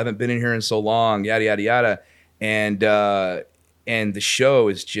cool. I haven't been in here in so long. Yada yada yada, and the show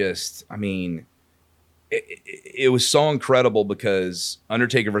is just, I mean. It was so incredible because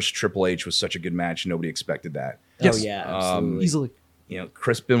Undertaker versus Triple H was such a good match. Nobody expected that. Yes. Oh yeah, absolutely. Easily.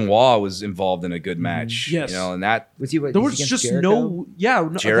 Chris Benoit was involved in a good match. Yes. And that Was he? What, There was was he against just Jericho?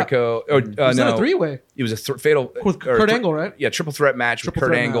 Jericho. Was that No, a three-way? it was a fatal With Kurt Angle, right? Yeah, triple threat match Triple with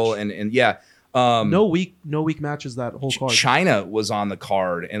Kurt threat Angle, match. and yeah. No weak matches that whole card. China was on the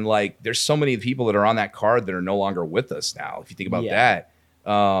card, and like, there's so many people that are on that card that are no longer with us now. If you think about Yeah.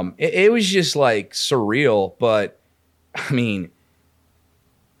 that, it was just like surreal. But I mean,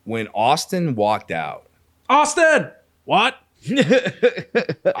 when Austin walked out, Austin! What?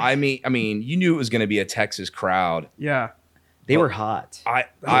 I mean, you knew it was going to be a Texas crowd. Yeah. They were hot.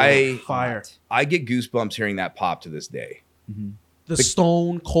 I Fire. I get goosebumps hearing that pop to this day. The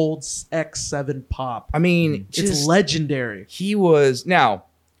Stone Cold X7 pop. I mean, It's just, legendary. he was now.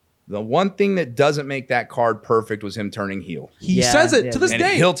 The one thing that doesn't make that card perfect was him turning heel. He Yeah, says it yeah, to this and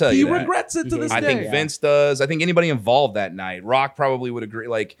day. he'll tell he you that. regrets it to He this I day. think Yeah. Vince does. I think anybody involved that night. Rock probably would agree.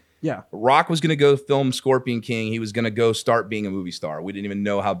 Like, Yeah. Rock was going to go film Scorpion King. He was going to go start being a movie star. We didn't even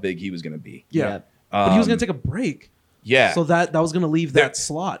know how big he was going to be. Yeah. But he was going to take a break. Yeah. So that was going to leave that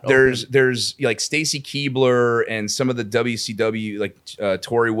slot. There's open. like Stacy Keibler and some of the WCW, like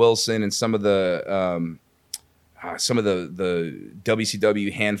Tori Wilson and some of the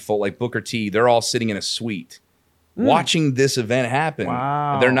WCW handful, like Booker T. They're all sitting in a suite watching this event happen.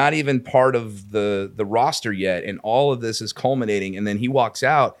 Wow. They're not even part of the roster yet, and all of this is culminating. And then he walks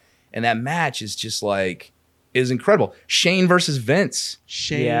out, and that match is just like is incredible. Shane versus Vince.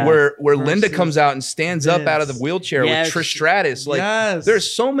 Shane. Yeah. Where Linda versus comes out and stands up out of the Vince. wheelchair Yes. with Trish Stratus. Like Yes. there's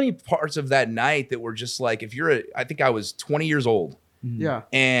so many parts of that night that were just like, I think I was 20 years old, Yeah.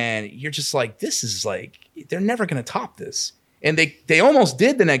 and you're just like, this is like, they're never gonna top this. And they almost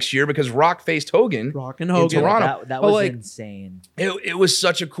did the next year because Rock faced Hogan. Rock and in Hogan. Toronto. That But, was like, insane. it was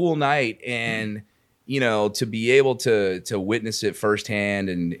such a cool night, and to be able to witness it firsthand,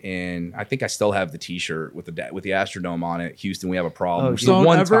 and I think I still have the T-shirt with the Astrodome on it. Houston, we have a problem. Oh, Which is the Don't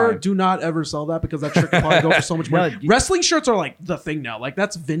one ever, time. do not ever sell that because that shirt can probably go for so much No, money. Wrestling shirts are like the thing now. Like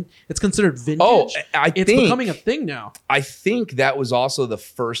that's it's considered vintage. Oh, I it's think- becoming a thing now. I think that was also the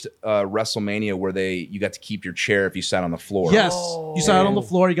first WrestleMania where you got to keep your chair if you sat on the floor. Yes, you sat on the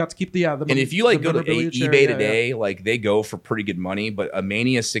floor. You got to keep the And if you like the go to memorabilia chair, eBay yeah, today, like they go for pretty good money. But a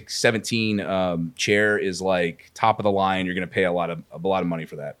Mania 617 chair is like top of the line. You're going to pay a lot of money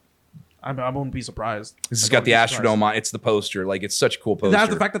for that. I wouldn't be surprised. This has I got the wouldn't be surprised. Astrodome on. It's the poster. Like it's such a cool poster. That's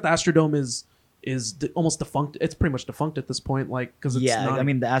the fact that the Astrodome is almost defunct. It's pretty much defunct at this point. Like because it's Yeah, not. I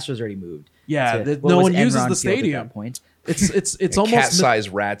mean the Astros already moved. yeah, to- that what no was one uses Enron the Field at stadium. that point. It's And almost cat-sized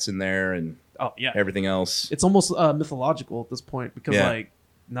rats in there and oh yeah, everything else. it's almost mythological at this point because Yeah. like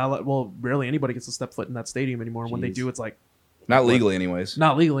now well rarely anybody gets to step foot in that stadium anymore. When they Jeez. do, it's like Not legally, anyways.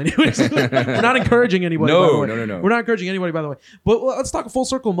 not legal anyways. We're not encouraging anybody. No, by the way. no. We're not encouraging anybody, by the way. But let's talk a full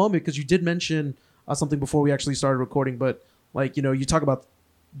circle moment because you did mention something before we actually started recording. But like you talk about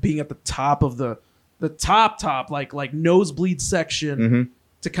being at the top of the top like nosebleed section Mhm.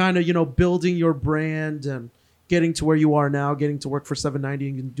 to kind of building your brand and getting to where you are now, getting to work for 790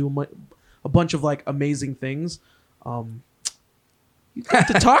 and do a bunch of like amazing things. You got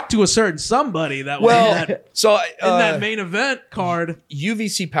to talk to a certain somebody that was Well, so in that main event card.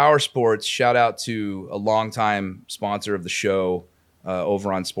 UVC Power Sports, shout out to a longtime sponsor of the show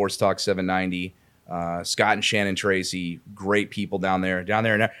over on Sports Talk 790. Scott and Shannon Tracy, great people down there in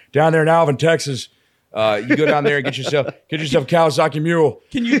Alvin, Texas. You go down there and get yourself a Kawasaki Mule.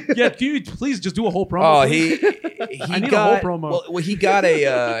 Can you please just do a whole promo? Oh, he I need a got, whole promo. Well, he got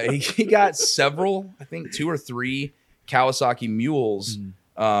he got several, I think 2 or 3 Kawasaki Mules,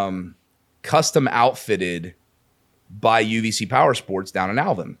 custom outfitted by UVC Power Sports down in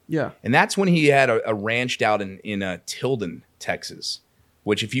Alvin. Yeah. And that's when he had a ranch out in Tilden, Texas.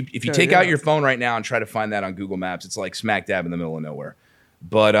 Which if you Okay, take yeah. out your phone right now and try to find that on Google Maps, it's like smack dab in the middle of nowhere.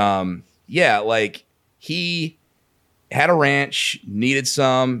 But yeah, like he had a ranch, needed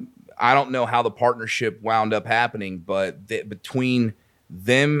some. I don't know how the partnership wound up happening, but between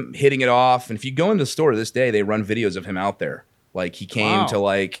them hitting it off, and if you go into the store this day, they run videos of him out there. Like he came Wow. to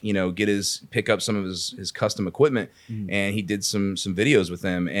like pick up some of his custom equipment, and he did some videos with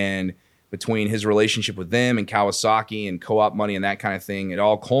them. And between his relationship with them and Kawasaki and co-op money and that kind of thing, it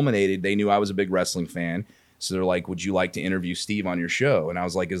all culminated. They knew I was a big wrestling fan, so they're like, "Would you like to interview Steve on your show?" And I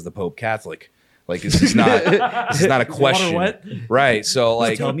was like, "Is the Pope Catholic? Like, this is not a question, wet? right?" So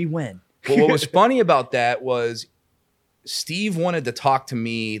like, Tell me when. but what was funny about that was Steve wanted to talk to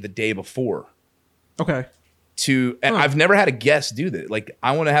me the day before. Okay. And I've never had a guest do that. Like,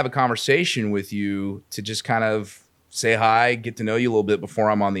 I want to have a conversation with you to just kind of say hi, get to know you a little bit before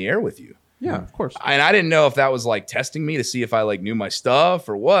I'm on the air with you. Yeah, of course. And I didn't know if that was like testing me to see if I like knew my stuff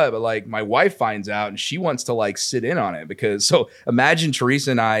or what, but like my wife finds out and she wants to like sit in on it because so imagine Teresa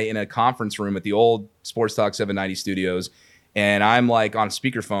and I in a conference room at the old Sports Talk 790 studios, and I'm like on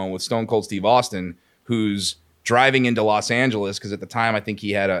speakerphone with Stone Cold Steve Austin, who's driving into Los Angeles because at the time I think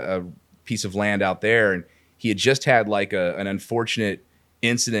he had a piece of land out there, and he had just had like an unfortunate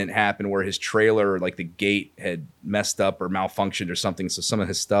incident happen where his trailer, like the gate had messed up or malfunctioned or something. So some of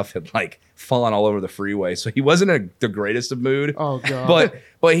his stuff had like fallen all over the freeway. So he wasn't in the greatest of mood. Oh god.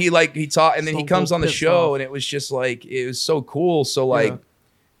 But he taught, and then he Stone comes Cold on the pissed show off. and it was just like, it was so cool. So like,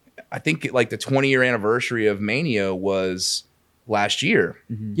 I think like the 20-year anniversary of Mania was last year.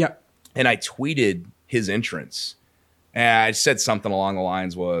 Yeah. And I tweeted his entrance. And I said something along the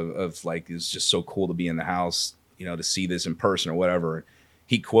lines of like, it's just so cool to be in the house, to see this in person or whatever.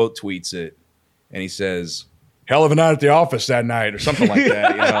 He quote tweets it and he says, "Hell of a night at the office that night," or something like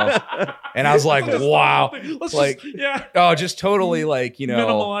that, And I was like, wow. Let's Like, just totally like,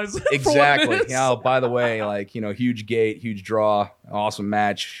 minimalize it for 1 exactly. minute. By the way, like, huge gate, huge draw, awesome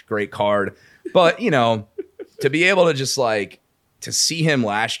match, great card. But, to be able to just like, to see him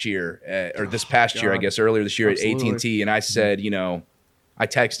last year or this past year, I God. guess earlier this year Absolutely. at AT&T. And I said, I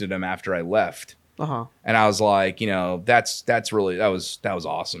texted him after I left. Uh-huh. And I was like, that's really, that was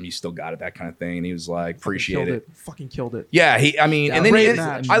awesome. You still got it, that kind of thing. And he was like, appreciate Killed it. it. Fucking killed it. Yeah, and then Great I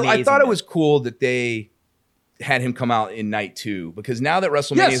match. thought it Amazing was cool that they, had him come out in night 2, because now that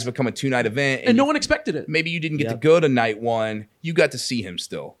WrestleMania has become a 2-night event, and no one expected it. maybe you didn't get to go to night 1, you got to see him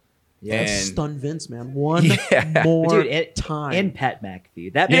still. Yeah. Stun Vince, man. One more time. And Pat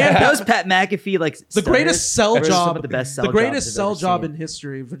McAfee. That was Pat McAfee, like the greatest sell versus some job, of the best the sell greatest jobs sell I've ever job seen. in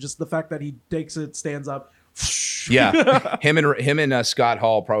history for just the fact that he takes it, stands up. Yeah, him and Scott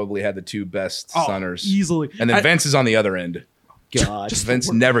Hall probably had the 2 best stunners easily. and then Vince is on the other end. God.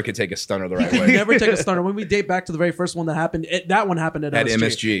 Vince never could take a stunner the right He way. never take a stunner. When we date back to the very first one that happened, that one happened at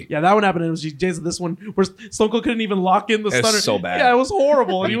MSG. Yeah, that one happened at MSG. Jason, this one where Stone Cold couldn't even lock in the It was stunner. so bad. Yeah, it was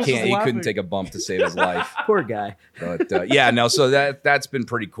horrible. And he was just He laughing. couldn't take a bump to save his life. Poor guy. But so that's been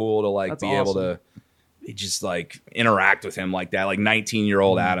pretty cool to like That's be able to just like interact with him like that. Like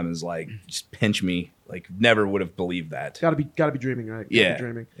 19-year-old Adam is like, just pinch me. Like never would have believed that. Gotta be dreaming, right? Gotta Yeah, be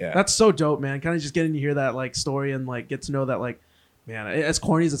dreaming. yeah. That's so dope, man. Kind of just getting to hear that like story and like get to know that like, man, as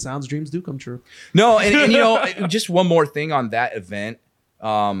corny as it sounds, dreams do come true. No, and you know, just one more thing on that event.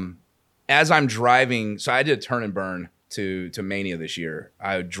 As I'm driving, so I did a turn and burn to Mania this year.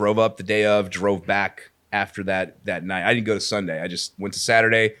 I drove up the day of, drove back after that night. I didn't go to Sunday. I just went to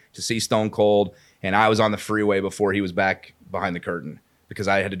Saturday to see Stone Cold, and I was on the freeway before he was back behind the curtain because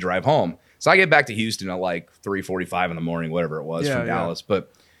I had to drive home. So I get back to Houston at like 3:45 in the morning, whatever it was from Dallas.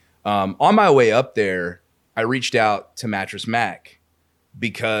 But on my way up there, I reached out to Mattress Mac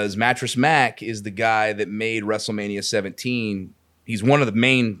because Mattress Mac is the guy that made WrestleMania 17. He's one of the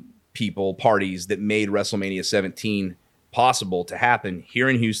main parties that made WrestleMania 17 possible to happen here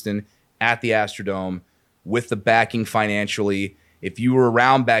in Houston at the Astrodome with the backing financially. If you were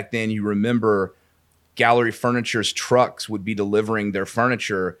around back then, you remember Gallery Furniture's trucks would be delivering their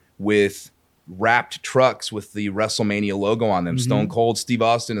furniture with wrapped trucks with the WrestleMania logo on them. Stone Cold, Steve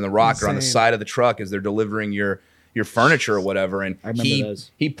Austin, and The Rock are on the side of the truck as they're delivering your furniture or whatever. And I remember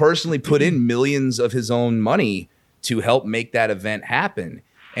those. he personally put in millions of his own money to help make that event happen.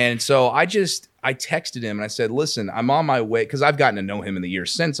 And so I texted him and I said, listen, I'm on my way, because I've gotten to know him in the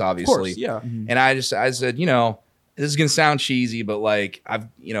years since, obviously. Of course, yeah. And I said, you know, this is gonna sound cheesy, but like I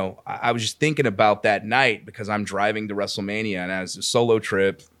was just thinking about that night because I'm driving to WrestleMania and as a solo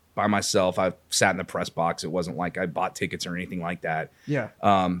trip by myself. I sat in the press box. It wasn't like I bought tickets or anything like that. Yeah.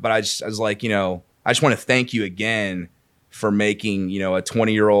 But I was like, you know, I just want to thank you again for making, you know, a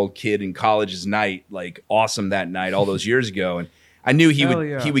 20-year-old kid in college's night like awesome that night all those years ago. And I knew he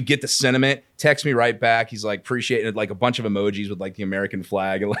would get the sentiment, text me right back. He's like, appreciate it, like a bunch of emojis with like the American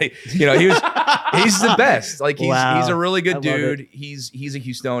flag. And like, you know, he's the best. Like he's a really good dude. He's a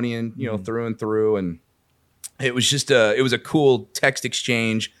Houstonian, you know, through and through. And it was just it was a cool text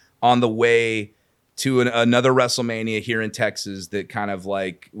exchange on the way to another WrestleMania here in Texas that kind of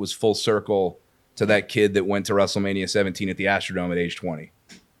like was full circle to that kid that went to WrestleMania 17 at the Astrodome at age 20.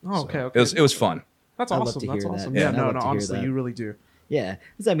 Oh, okay, okay. It was fun. That's I'd love awesome. to That's hear awesome. that. Yeah, I'd no, love no, to hear honestly, that. you really do. Yeah,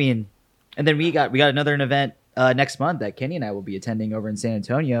 'cause I mean, and then we got another event next month that Kenny and I will be attending over in San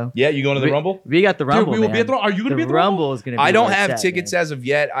Antonio. Yeah, you going to the Rumble? We got the Rumble. we will man. be at the. Are you going to be at the Rumble? Is going to be. I don't where have it's at, tickets man. as of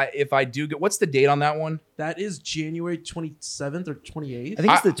yet. If I do get, what's the date on that one? That is January 27th or 28th. I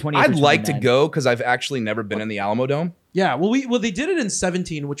think it's the 20th. I'd or like to 29th. go because I've actually never been in the Alamo Dome. Yeah, well, they did it in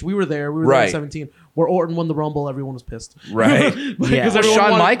 17, which we were there. We were there Right. in 17, where Orton won the Rumble. Everyone was pissed. Right. Because Yeah. everyone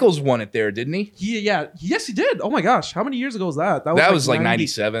Shawn wanted- Michaels won it there, didn't he? Yes, he did. Oh my gosh, how many years ago was that? That was like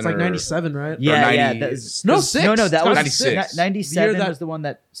 97 It's like or- 97, right? Yeah, 90 yeah. That is, No, no, 6. no, that was 96. 97 that- was the one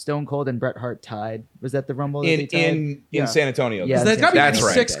that Stone Cold and Bret Hart tied. Was that the Rumble? That In they tied? in Yeah. San Antonio. Yeah. There's got to be That's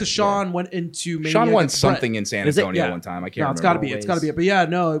right. 6 because Sean went into Mania. Sean won against Bret. something in San Is it? Antonio Yeah. one time. I can't No, remember. it's got to be. It's got to be. Always. But yeah,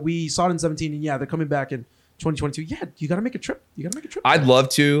 no, we saw it in 17, and yeah, they're coming back in 2022. Yeah, you got to make a trip. I'd love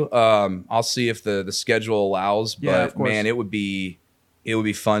to. I'll see if the schedule allows. But Yeah, of course. man, it would be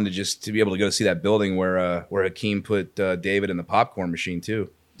fun to be able to go see that building where Hakeem put David in the popcorn machine too.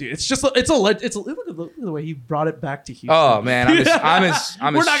 Dude, it's just look at the way he brought it back to Houston. Oh man, I'm as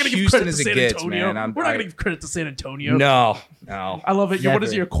We're not gonna give Houston credit as to it San gets, Antonio. man. We're not gonna give credit to San Antonio. No. I love it. What is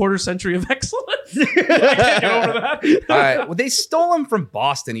it, Never. your quarter century of excellence? I can't get over that. All right. Well, they stole him from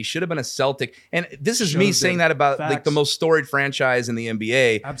Boston. He should have been a Celtic. And this is me Should've saying been. that about like Facts. the most storied franchise in the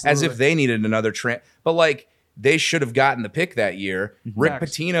NBA, as Absolutely. if they needed another but like they should have gotten the pick that year. Rick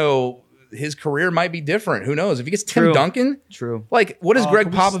Facts. Pitino, his career might be different. Who knows? If he gets Tim True. Duncan, True. like what has Greg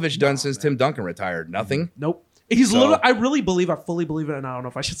can we Popovich done since Tim Duncan retired? Nothing. Nope. He's So- literally. I fully believe it, and I don't know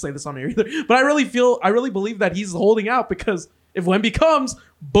if I should say this on here either. But I really believe that he's holding out because if Wemby comes,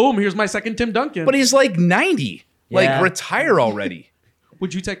 boom, here's my second Tim Duncan. But he's like 90. Yeah. Like retire already.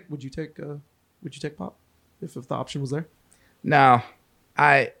 Would you take Pop if the option was there? No,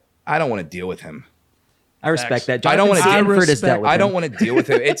 I don't want to deal with him. I respect that. I don't wanna- Jonathan Stanford has dealt with I don't him. want to deal with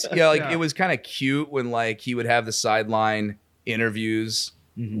it. It's like Yeah. it was kind of cute when like he would have the sideline interviews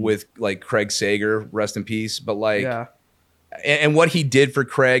with like Craig Sager, rest in peace. But like, Yeah. and what he did for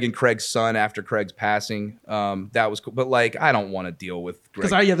Craig and Craig's son after Craig's passing, that was cool. But like, I don't want to deal with Greg.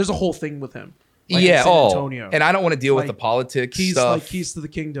 Because there's a whole thing with him. Like in yeah, San Antonio. and I don't want to deal with Like, the politics keys stuff. like keys to the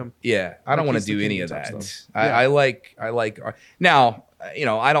kingdom. Yeah, I don't Like want he's to the do any king of type that. stuff. I like now. You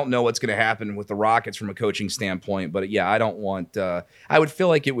know, I don't know what's going to happen with the Rockets from a coaching standpoint, but yeah, I don't want. I would feel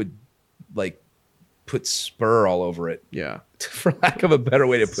like it would like put spur all over it, Yeah. for lack of a better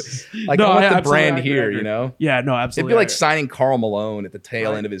way to put. Like No, I want I the absolutely brand agree, I here, agree. you know. Yeah, no, It'd absolutely. be like signing Karl Malone at the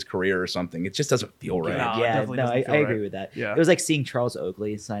tail Right. end of his career or something. It just doesn't feel right. No, it Yeah, definitely no, doesn't I feel agree right. with that. Yeah. It was like seeing Charles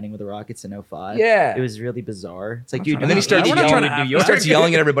Oakley signing with the Rockets in 05. Yeah. It was really bizarre. It's like, I'm dude, trying And then he to- starts we're not yelling trying to at have He that. starts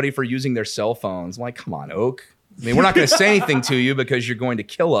yelling at everybody for using their cell phones. I'm like, come on, Oak. I mean, we're not going to say anything to you because you're going to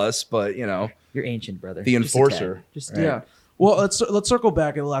kill us, but you know, you're ancient, brother. The Just a enforcer. tad. Just a Yeah. tad. Well, let's circle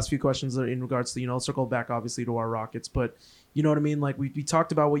back in the last few questions in regards to circle back obviously to our Rockets, but you know what I mean. Like we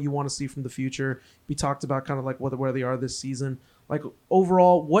talked about what you want to see from the future. We talked about kind of like where they are this season. Like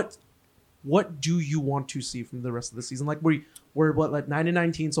overall, what do you want to see from the rest of the season? Like we're what, like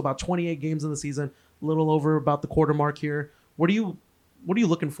 9-19, so about 28 games in the season, a little over about the quarter mark here. What are you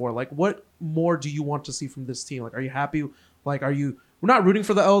looking for? Like what more do you want to see from this team? Like are you happy? Like we're not rooting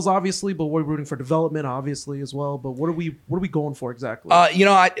for the L's obviously, but we're rooting for development obviously as well. But what are we going for exactly? you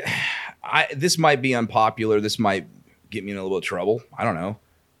know, I this might be unpopular. This might get me in a little bit of trouble. I don't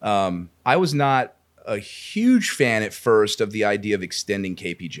know. I was not a huge fan at first of the idea of extending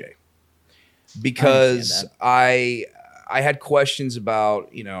KPJ because I had questions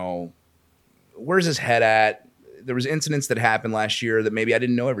about, where's his head at? There was incidents that happened last year that maybe I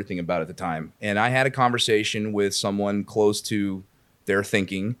didn't know everything about at the time. And I had a conversation with someone close to their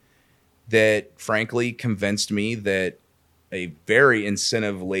thinking that frankly convinced me that a very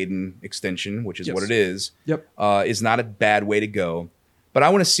incentive-laden extension, which is Yes. what it is, Yep. is not a bad way to go. But I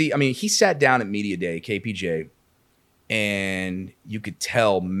want to see, he sat down at Media Day, KPJ, and you could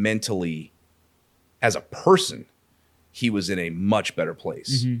tell mentally, as a person, he was in a much better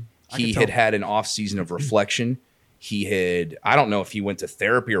place. He could had an off season of reflection. I don't know if he went to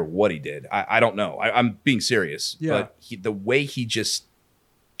therapy or what he did. I don't know. I'm being serious. Yeah. But the way he just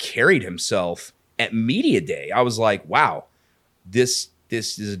carried himself at Media Day, I was like, wow, this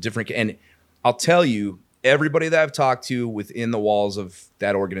is a different. And I'll tell you, everybody that I've talked to within the walls of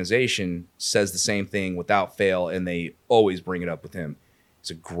that organization says the same thing without fail, and they always bring it up with him.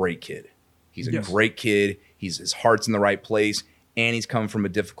 He's a great kid. He's a Yes. great kid. His heart's in the right place, and he's come from a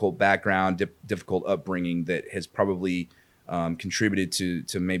difficult background, difficult upbringing that has probably contributed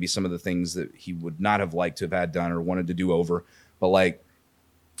to maybe some of the things that he would not have liked to have had done or wanted to do over. But like,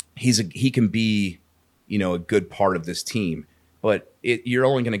 he can be, a good part of this team. But you're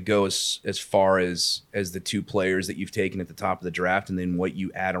only going to go as far as the two players that you've taken at the top of the draft, and then what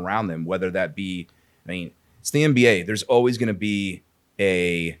you add around them. Whether that be, it's the NBA. There's always going to be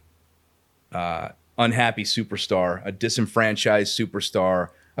a unhappy superstar, a disenfranchised superstar,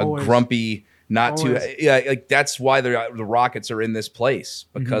 a Always. grumpy, not too. Always. Yeah, like that's why the Rockets are in this place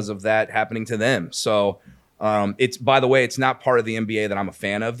because of that happening to them. So. It's, by the way, it's not part of the NBA that I'm a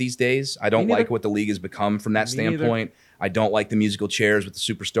fan of these days. I don't Me neither. like what the league has become from that Me neither. standpoint. I don't like the musical chairs with the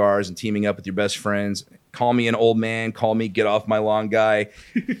superstars and teaming up with your best friends. Call me an old man. Call me get off my lawn guy.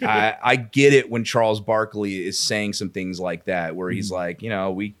 I get it when Charles Barkley is saying some things like that, where he's like,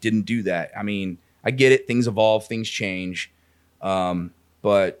 we didn't do that. I get it. Things evolve. Things change.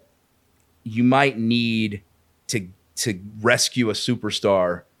 But you might need to rescue a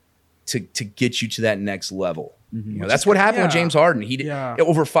superstar to get you to that next level. That's what happened with yeah. James Harden. He did Yeah.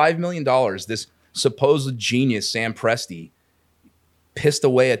 over $5 million. This supposed genius, Sam Presti, pissed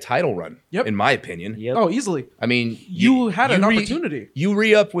away a title run, Yep. in my opinion. Yep. Oh, easily. You had an opportunity. You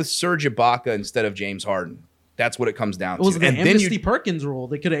re-up with Serge Ibaka instead of James Harden. That's what it comes down It was to. the And then amnesty you, Perkins rule.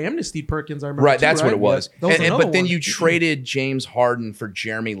 They could have amnestied Perkins. I remember. right, too, that's what right? it was. That was another But then one. you traded James Harden for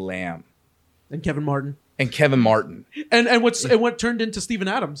Jeremy Lamb and Kevin Martin. and Kevin Martin. And what turned into Steven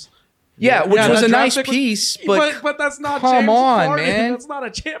Adams. Yeah, which Yeah, was that a draft nice pick was- piece, But that's not come James on, Harden. man. That's not a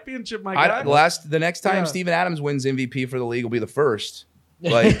championship, my guy. The next time Yeah. Steven Adams wins MVP for the league will be the first.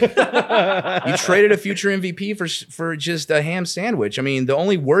 Like you traded a future MVP for just a ham sandwich. The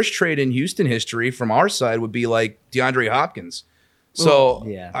only worst trade in Houston history from our side would be like DeAndre Hopkins. So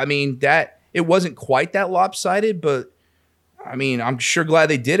Yeah. that it wasn't quite that lopsided, but I'm sure glad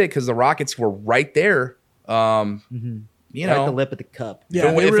they did it because the Rockets were right there. you Right at know, the lip of the cup. Yeah,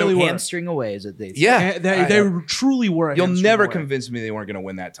 If they it- really were. Hamstring away, as they say. yeah, And they truly were. A you'll hamstring never away. convince me they weren't going to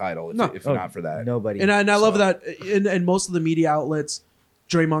win that title if, No. if not for that. Nobody. And I love So- that, and most of the media outlets,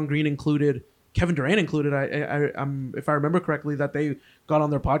 Draymond Green included, Kevin Durant included. I'm if I remember correctly, that they got on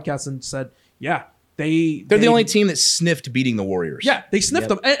their podcast and said, yeah, They're the only team that sniffed beating the Warriors. Yeah, they sniffed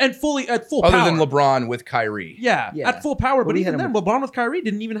them and fully at full Other power. than LeBron with Kyrie. Yeah, Yeah. at full power. But we even had then, him- LeBron with Kyrie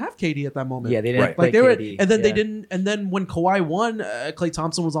didn't even have KD at that moment. Yeah, they didn't Right. play Like they were, KD. and then they Yeah. didn't. And then when Kawhi won, Klay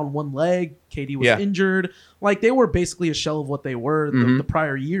Thompson was on one leg. KD was Yeah. injured. Like they were basically a shell of what they were the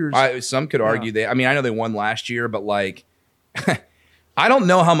prior years. Some could argue I know they won last year, but like, I don't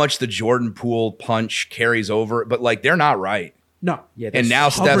know how much the Jordan Poole punch carries over, but like, they're not right. No, Yeah, And now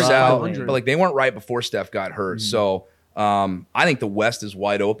hovering Steph's at out, 500. but like, they weren't right before Steph got hurt. So I think the West is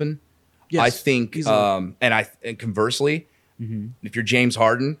wide open. yes, I think, easily. and conversely, if you're James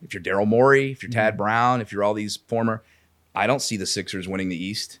Harden, if you're Daryl Morey, if you're Tad Brown, if you're all these former, I don't see the Sixers winning the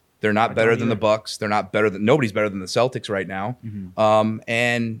East. They're not better than the Bucks. They're not better than nobody's better than the Celtics right now.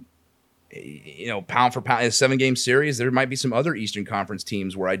 And you know, pound for pound, a 7-game series, there might be some other Eastern Conference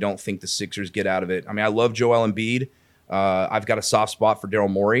teams where I don't think the Sixers get out of it. I mean, I love Joel Embiid. I've got a soft spot for Daryl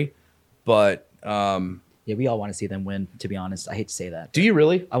Morey, but Yeah, we all want to see them win, to be honest. I hate to say that. do you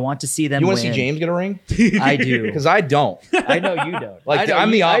really? I want to see them You win. want to see James get a ring? I do. Because I don't. I know you don't. Like, I know I'm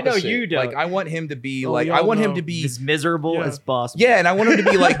you, the opposite. I know you don't. Like, I want him to be Oh, like, we I all want him know. to be as miserable Yeah. as possible. Yeah, and I want him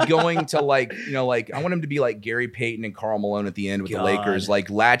to be like going to like, you know, like I want him to be like Gary Payton and Karl Malone at the end with God. the Lakers, like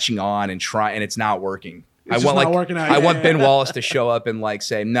latching on and trying, and it's not working. It's I just want not like working out. I Yeah, want yeah, Ben yeah. Wallace to show up and like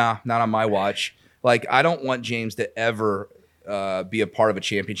say, nah, not on my watch. Like I don't want James to ever be a part of a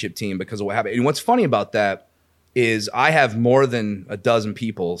championship team because of what happened. And what's funny about that is I have more than a dozen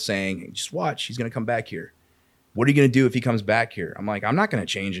people saying, just watch, he's going to come back here. What are you going to do if he comes back here? I'm like, I'm not going to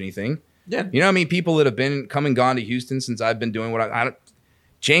change anything. Yeah. You know what I mean? People that have been come and gone to Houston since I've been doing what I don't.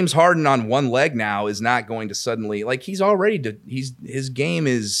 James Harden on one leg now is not going to suddenly like he's already his game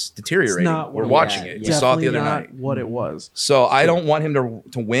is deteriorating. not We're what- watching yeah, it. yeah. We saw it the Definitely other not night. what it was. So I don't want him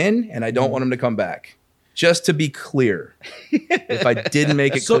to win, and I don't want him to come back. Just to be clear, if I didn't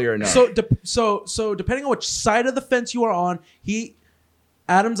make it clear enough. So depending on which side of the fence you are on,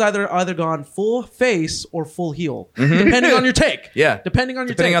 Adam's either gone full face or full heel, depending on your take. Mm-hmm. Yeah. depending on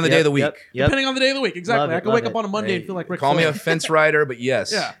your Depending take. on the day of the week. Yep. Depending on the day of the week, exactly. Love it, I can love wake up it. on a Monday and Hey, feel like Ric Call me Flair. a fence rider, but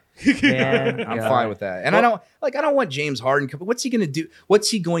yes. Yeah. Man, I'm God. fine with that. And I don't want James Harden. What's he going to do? What's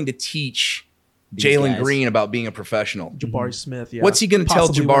he going to teach These Jalen guys. Green about being a professional? Jabari Smith. Yeah. What's he going to tell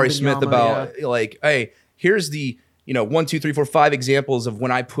Possibly Jabari Wembanyama, Smith about yeah. like, hey, here's the 1, 2, 3, 4, 5 examples of when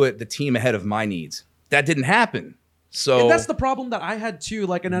I put the team ahead of my needs. That didn't happen. So And that's the problem that I had too.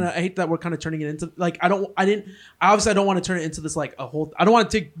 Like, and then I hate that we're kind of turning it into like I don't want to turn it into this like a whole. I don't want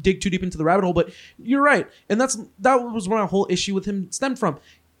to dig too deep into the rabbit hole, but you're right, and that was where my whole issue with him stemmed from.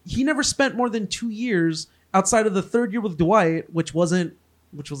 He never spent more than 2 years outside of the third year with Dwight, which was a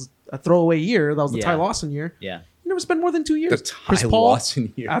throwaway year. That was the Yeah. Ty Lawson year. Yeah. He never spent more than 2 years. The Ty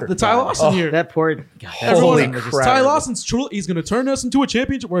Lawson year. After the Ty Lawson year. That poor God, that Holy season was just crap. Ty terrible. Lawson's truly, he's going to turn us into a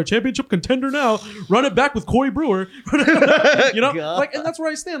championship. We're a championship contender now. Run it back with Corey Brewer. You know, God. like, and that's where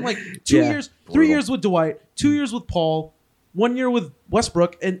I stand. Like 2 Yeah. years, 3 Brutal. years with Dwight, 2 years with Paul, 1 year with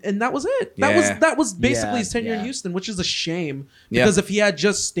Westbrook, and that was it. Yeah. That was basically Yeah, his tenure in yeah. Houston, which is a shame Yeah. because if he had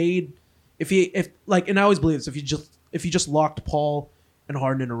just stayed, and I always believe this, if you just locked Paul and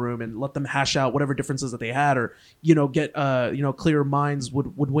Harden in a room and let them hash out whatever differences that they had, or get clearer minds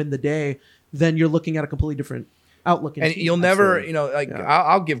would win the day, then you're looking at a completely different outlook. and you'll never, Absolutely. Yeah.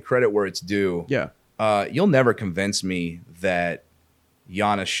 I'll give credit where it's due. Yeah. You'll never convince me that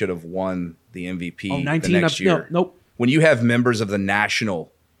Giannis should have won the MVP Oh, the 19 next year. nope. When you have members of the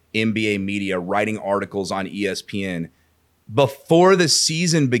national NBA media writing articles on ESPN before the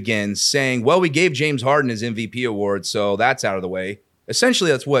season begins saying, well, we gave James Harden his MVP award, so that's out of the way. Essentially,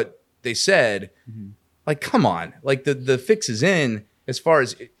 that's what they said. Like, come on. Like, the fix is in as far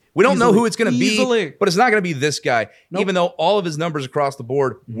as we don't know Easily. who it's going to be, Easily. but it's not going to be this guy, Nope. even though all of his numbers across the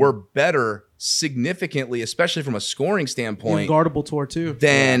board were better significantly, especially from a scoring standpoint, Guardable tour too.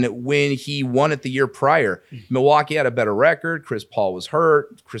 than when he won it the year prior. Milwaukee had a better record. Chris Paul was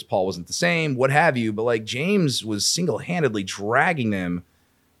hurt. Chris Paul wasn't the same, what have you. But like James was single-handedly dragging them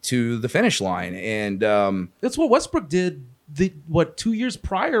to the finish line. And That's what Westbrook did. 2 years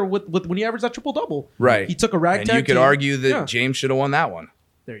prior with when he averaged that triple double. right. He took a ragtag. And you could team. argue that Yeah. James should have won that one.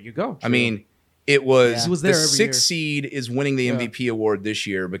 There you go. I mean, it was, Yeah. He was the there every 6th year. seed is winning the Yeah. MVP award this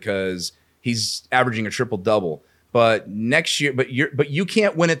year because he's averaging a triple double. But next year, but you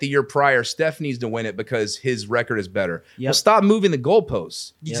can't win it the year prior. Steph needs to win it because his record is better. Yep. Well, stop moving the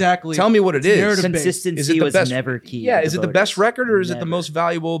goalposts. Exactly. Tell me what it It's is. narrative-based. Consistency Is it the was best? never key. Yeah, to is it the voters. best record or is it the Never. most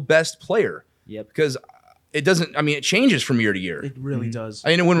valuable, best player? Yep. Because it doesn't. I mean, it changes from year to year. It really does.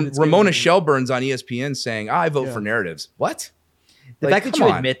 I mean, when It's Ramona getting- Shelburne's on ESPN saying, "I vote Yeah. for narratives," what? The Like, fact that come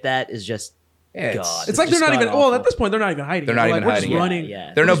you on. admit that is just Yeah, God. It's like they're just not even. god-awful. Well, at this point, they're not even hiding. They're it. not Like, even we're just hiding it. running.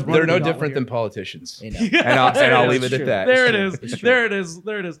 Yeah. They're we're no, just they're running no the gauntlet different here. than politicians. You know. And I'll leave it at that. There it is. It's true. There it is.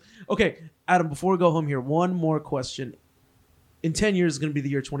 There it is. Okay, Adam. Before we go home here, one more question. In 10 years is going to be the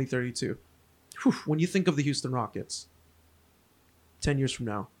year 2032. When you think of the Houston Rockets, 10 years from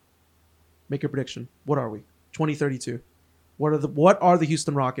now, make your prediction. What are we? 2032. What are the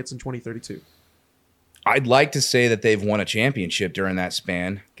Houston Rockets in 2032? I'd like to say that they've won a championship during that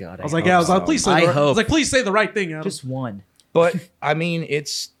span, God, I was like, please say. I I was hope. like, please say the right thing, Adam. just one. but I mean,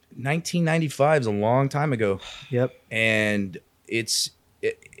 it's 1995 is a long time ago, Yep. and it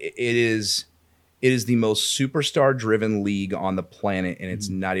is the most superstar driven league on the planet, and it's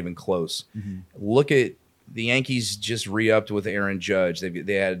not even close. Look at the Yankees just re-upped with Aaron Judge.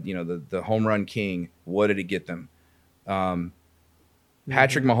 They had the home run king. What did it get them? Patrick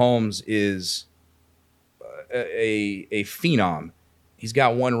Mahomes is a phenom. He's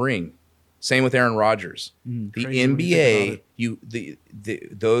got one ring. Same with Aaron Rodgers. The Crazy when you think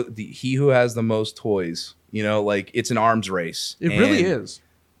NBA, he who has the most toys. Like it's an arms race. It really And is.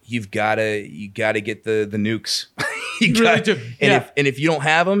 you gotta get the nukes. You really do. Yeah. If you don't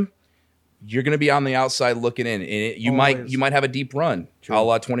have them, you're gonna be on the outside looking in, and you Always. might have a deep run, a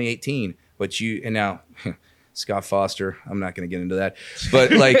la 2018. But now Scott Foster, I'm not gonna get into that,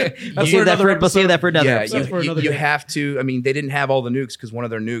 but like That's Save that another we'll save that for another yeah, episode. for another you day. have to. I mean, they didn't have all the nukes because one of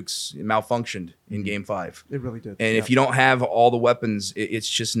their nukes malfunctioned in Game 5. It really did. And if you don't have all the weapons, it's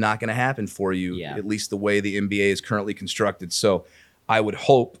just not going to happen for you, Yeah. at least the way the NBA is currently constructed. So I would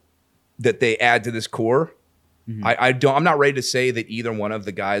hope that they add to this core. I'm not ready to say that either one of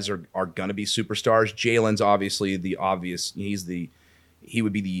the guys are going to be superstars. Jalen's obviously the obvious. He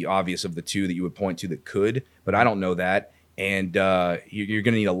would be the obvious of the two that you would point to that could, but I don't know that. And you're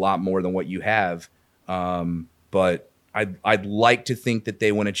going to need a lot more than what you have. But I'd like to think that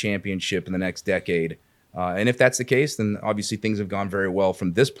they win a championship in the next decade. And if that's the case, then obviously things have gone very well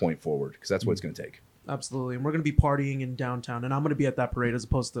from this point forward, because that's what it's going to take. Absolutely. And we're going to be partying in downtown, and I'm going to be at that parade as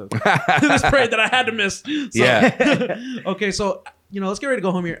opposed to this parade that I had to miss. So, Yeah. Okay, so, let's get ready to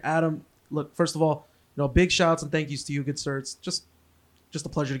go home here. Adam, look, first of all, big shouts and thank yous to you, good sir. It's just a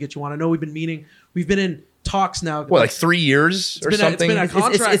pleasure to get you on. I know we've been in talks now. What, like 3 years or something? It's been a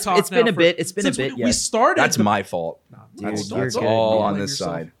contract talk it's been now a bit. It's been a since bit. We Yes. started. That's my fault. That's you're good. all Yeah. on Blame this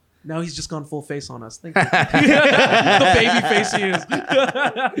yourself. side. Now he's just gone full face on us. Thank you. The baby face he is.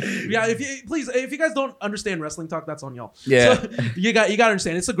 Yeah, if you guys don't understand wrestling talk, that's on y'all. Yeah. So, you got to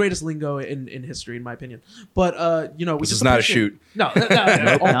understand. It's the greatest lingo in history, in my opinion. But we This just is not a appreciate- shoot. No, Not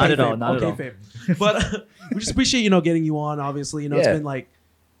at all, not at all. Kayfabe. But we just appreciate getting you on. Obviously, it's Yeah. been like.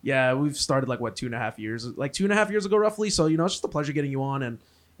 Yeah, we've started 2.5 years, like 2.5 years ago, roughly. So, it's just a pleasure getting you on and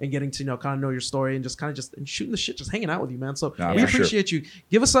getting to, kind of know your story and just and shooting the shit, just hanging out with you, man. So Nah, we for sure. appreciate you.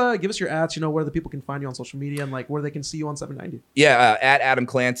 Give us your ads, where the people can find you on social media and where they can see you on 790. Yeah, at Adam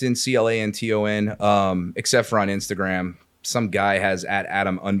Clanton, CLANTON, except for on Instagram. Some guy has at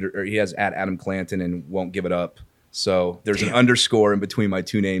Adam Clanton and won't give it up. So there's an underscore in between my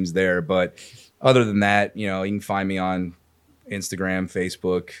two names there. But other than that, you can find me on Instagram,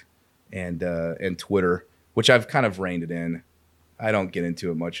 Facebook, and Twitter, which I've kind of reined it in. I don't get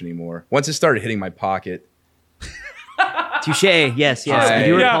into it much anymore. Once it started hitting my pocket, Touche. Yes. I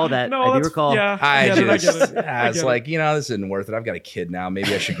do recall that. I do recall. I get it, just, I it's get it. like, this isn't worth it. I've got a kid now.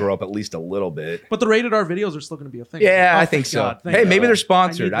 Maybe I should grow up at least a little bit. But the rated R videos are still going to be a thing. Yeah, Oh, I think thank so. God, thank Hey, God. maybe they're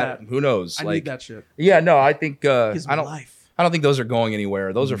sponsored. I need that. Who knows? I need that shit. Yeah, no, I think Gives me I don't. life. I don't think those are going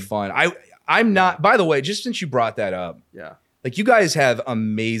anywhere. Those are fun. I'm not. By the way, just since you brought that up, Yeah. like you guys have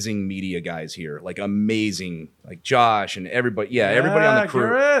amazing media guys here, like amazing, like Josh and everybody. Yeah, everybody on the crew.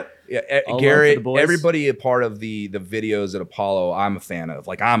 Garrett. Yeah, All love for Garrett, the boys. everybody a part of the videos at Apollo. I'm a fan of.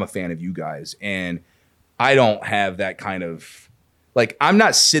 Like I'm a fan of you guys, and I don't have that kind of. Like I'm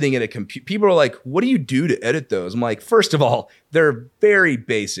not sitting at a computer. People are like, "What do you do to edit those?" I'm like, first of all, they're very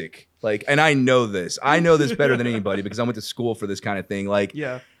basic. Like, and I know this. I know this better than anybody because I went to school for this kind of thing. Like,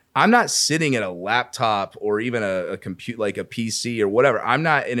 Yeah. I'm not sitting at a laptop or even a compute like a PC or whatever. I'm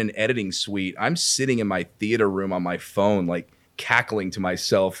not in an editing suite. I'm sitting in my theater room on my phone, like cackling to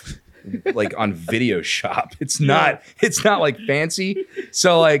myself, like on Video Shop. It's not like fancy.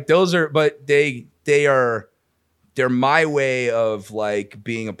 So like those are, but they are they're my way of like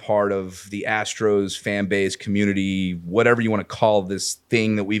being a part of the Astros fan base, community, whatever you want to call this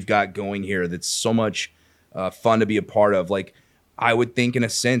thing that we've got going here. That's so much fun to be a part of. Like, I would think in a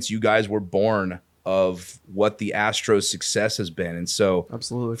sense you guys were born of what the Astros success has been. And so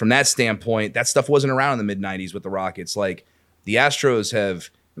Absolutely. From that standpoint, that stuff wasn't around in the mid 90s with the Rockets. Like the Astros have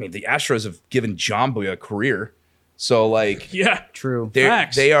given John Boy a career. So like, Yeah. True.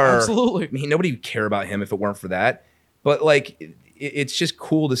 Facts. they are Absolutely. I mean, nobody would care about him if it weren't for that. But like, it's just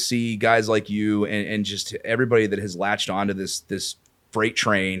cool to see guys like you and just everybody that has latched onto this freight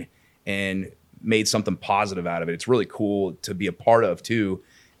train and made something positive out of it. It's really cool to be a part of too.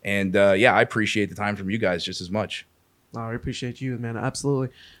 And yeah, I appreciate the time from you guys just as much. Oh, I appreciate you, man. Absolutely.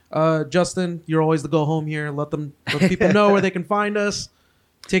 Justin, you're always the go home here. Let people know where they can find us.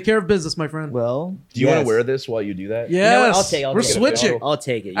 Take care of business, my friend. Well, Do you want yes. to wear this while you do that? Yes. You know what? I'll take it. We're switching. I'll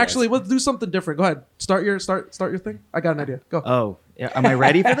take it. Yes. Actually, let's do something different. Go ahead. Start your thing. I got an idea. Go. Oh, yeah, am I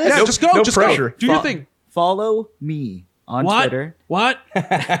ready for this? yeah, just go. no just pressure. go. Do your thing. Follow me on What? Twitter What?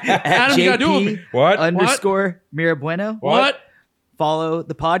 at Adam, you gotta do it with me. What? _ Mirabueno. What? Follow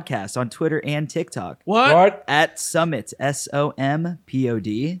the podcast on Twitter and TikTok What? at Summit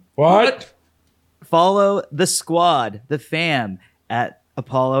SOMPOD. What? Follow the squad, the fam at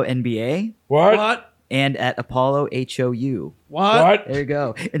Apollo NBA What? and at Apollo HOU. What? There you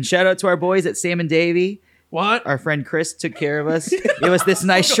go. And shout out to our boys at Sam and Davy. What? Our friend Chris took care of us. Gave us this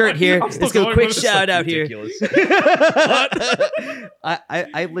nice shirt here. I'm still Let's go. going Quick with this. shout out here. Ridiculous.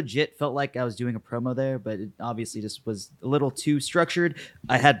 I legit felt like I was doing a promo there, but it obviously just was a little too structured.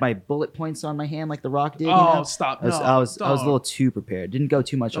 I had my bullet points on my hand like The Rock did. Oh, stop. I was, No, I was a dog. little too prepared. Didn't go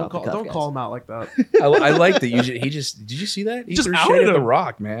too much Don't off the cuff. don't guys. call him out like that. I like that he just did you see that? He Just threw outed shade at The him.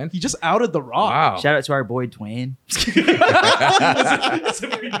 Rock, man. He just outed The Rock. Wow. Shout out to our boy Dwayne. Shout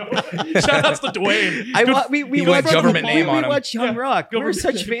outs to Dwayne. We He went watched- government name on we him. watched Young Rock. We were government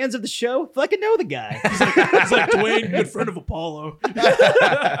such name. fans of the show. Fucking know the guy. It's like Dwayne, good friend of Apollo.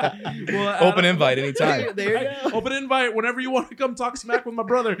 Well, Open Adam, invite anytime. There you go. Open invite whenever you want to come talk smack with my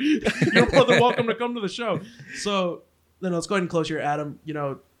brother. You're more than welcome to come to the show. So then let's go ahead and close here, Adam.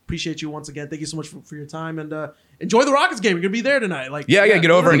 Appreciate you once again. Thank you so much for your time and enjoy the Rockets game. You're gonna be there tonight. Like, Yeah, I gotta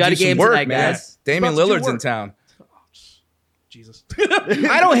get over We and got do a some game work, tonight, man. guys. Damian About to do Lillard's in work. town. Jesus.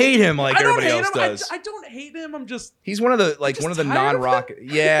 I don't hate him like I don't everybody hate else him. does. I don't hate him. I'm just He's one of the just tired of non-rock.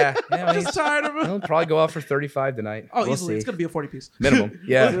 Yeah, I'm just tired of him. He'll probably go out for 35 tonight. Oh, We'll easily. see. It's gonna be a 40 piece. Minimum.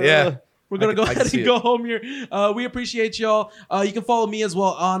 Yeah. We're going to I go can ahead see and it. go home here. We appreciate y'all. You can follow me as well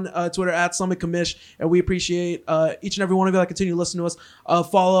on Twitter at Summit Commish. And we appreciate each and every one of you that continue to listen to us.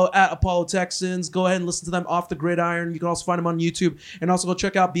 Follow at Apollo Texans. Go ahead and listen to them off the gridiron. You can also find them on YouTube. And also go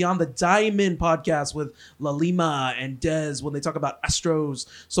check out Beyond the Diamond podcast with La Lima and Dez when they talk about Astros.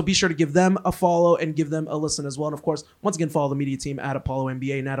 So be sure to give them a follow and give them a listen as well. And of course, once again, follow the media team at Apollo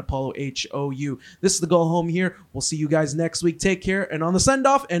NBA and at Apollo HOU. This is the Go Home here. We'll see you guys next week. Take care. And on the send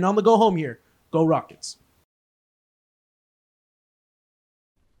off and on the Go Home here, go Rockets.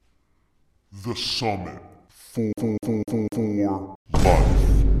 The Summit.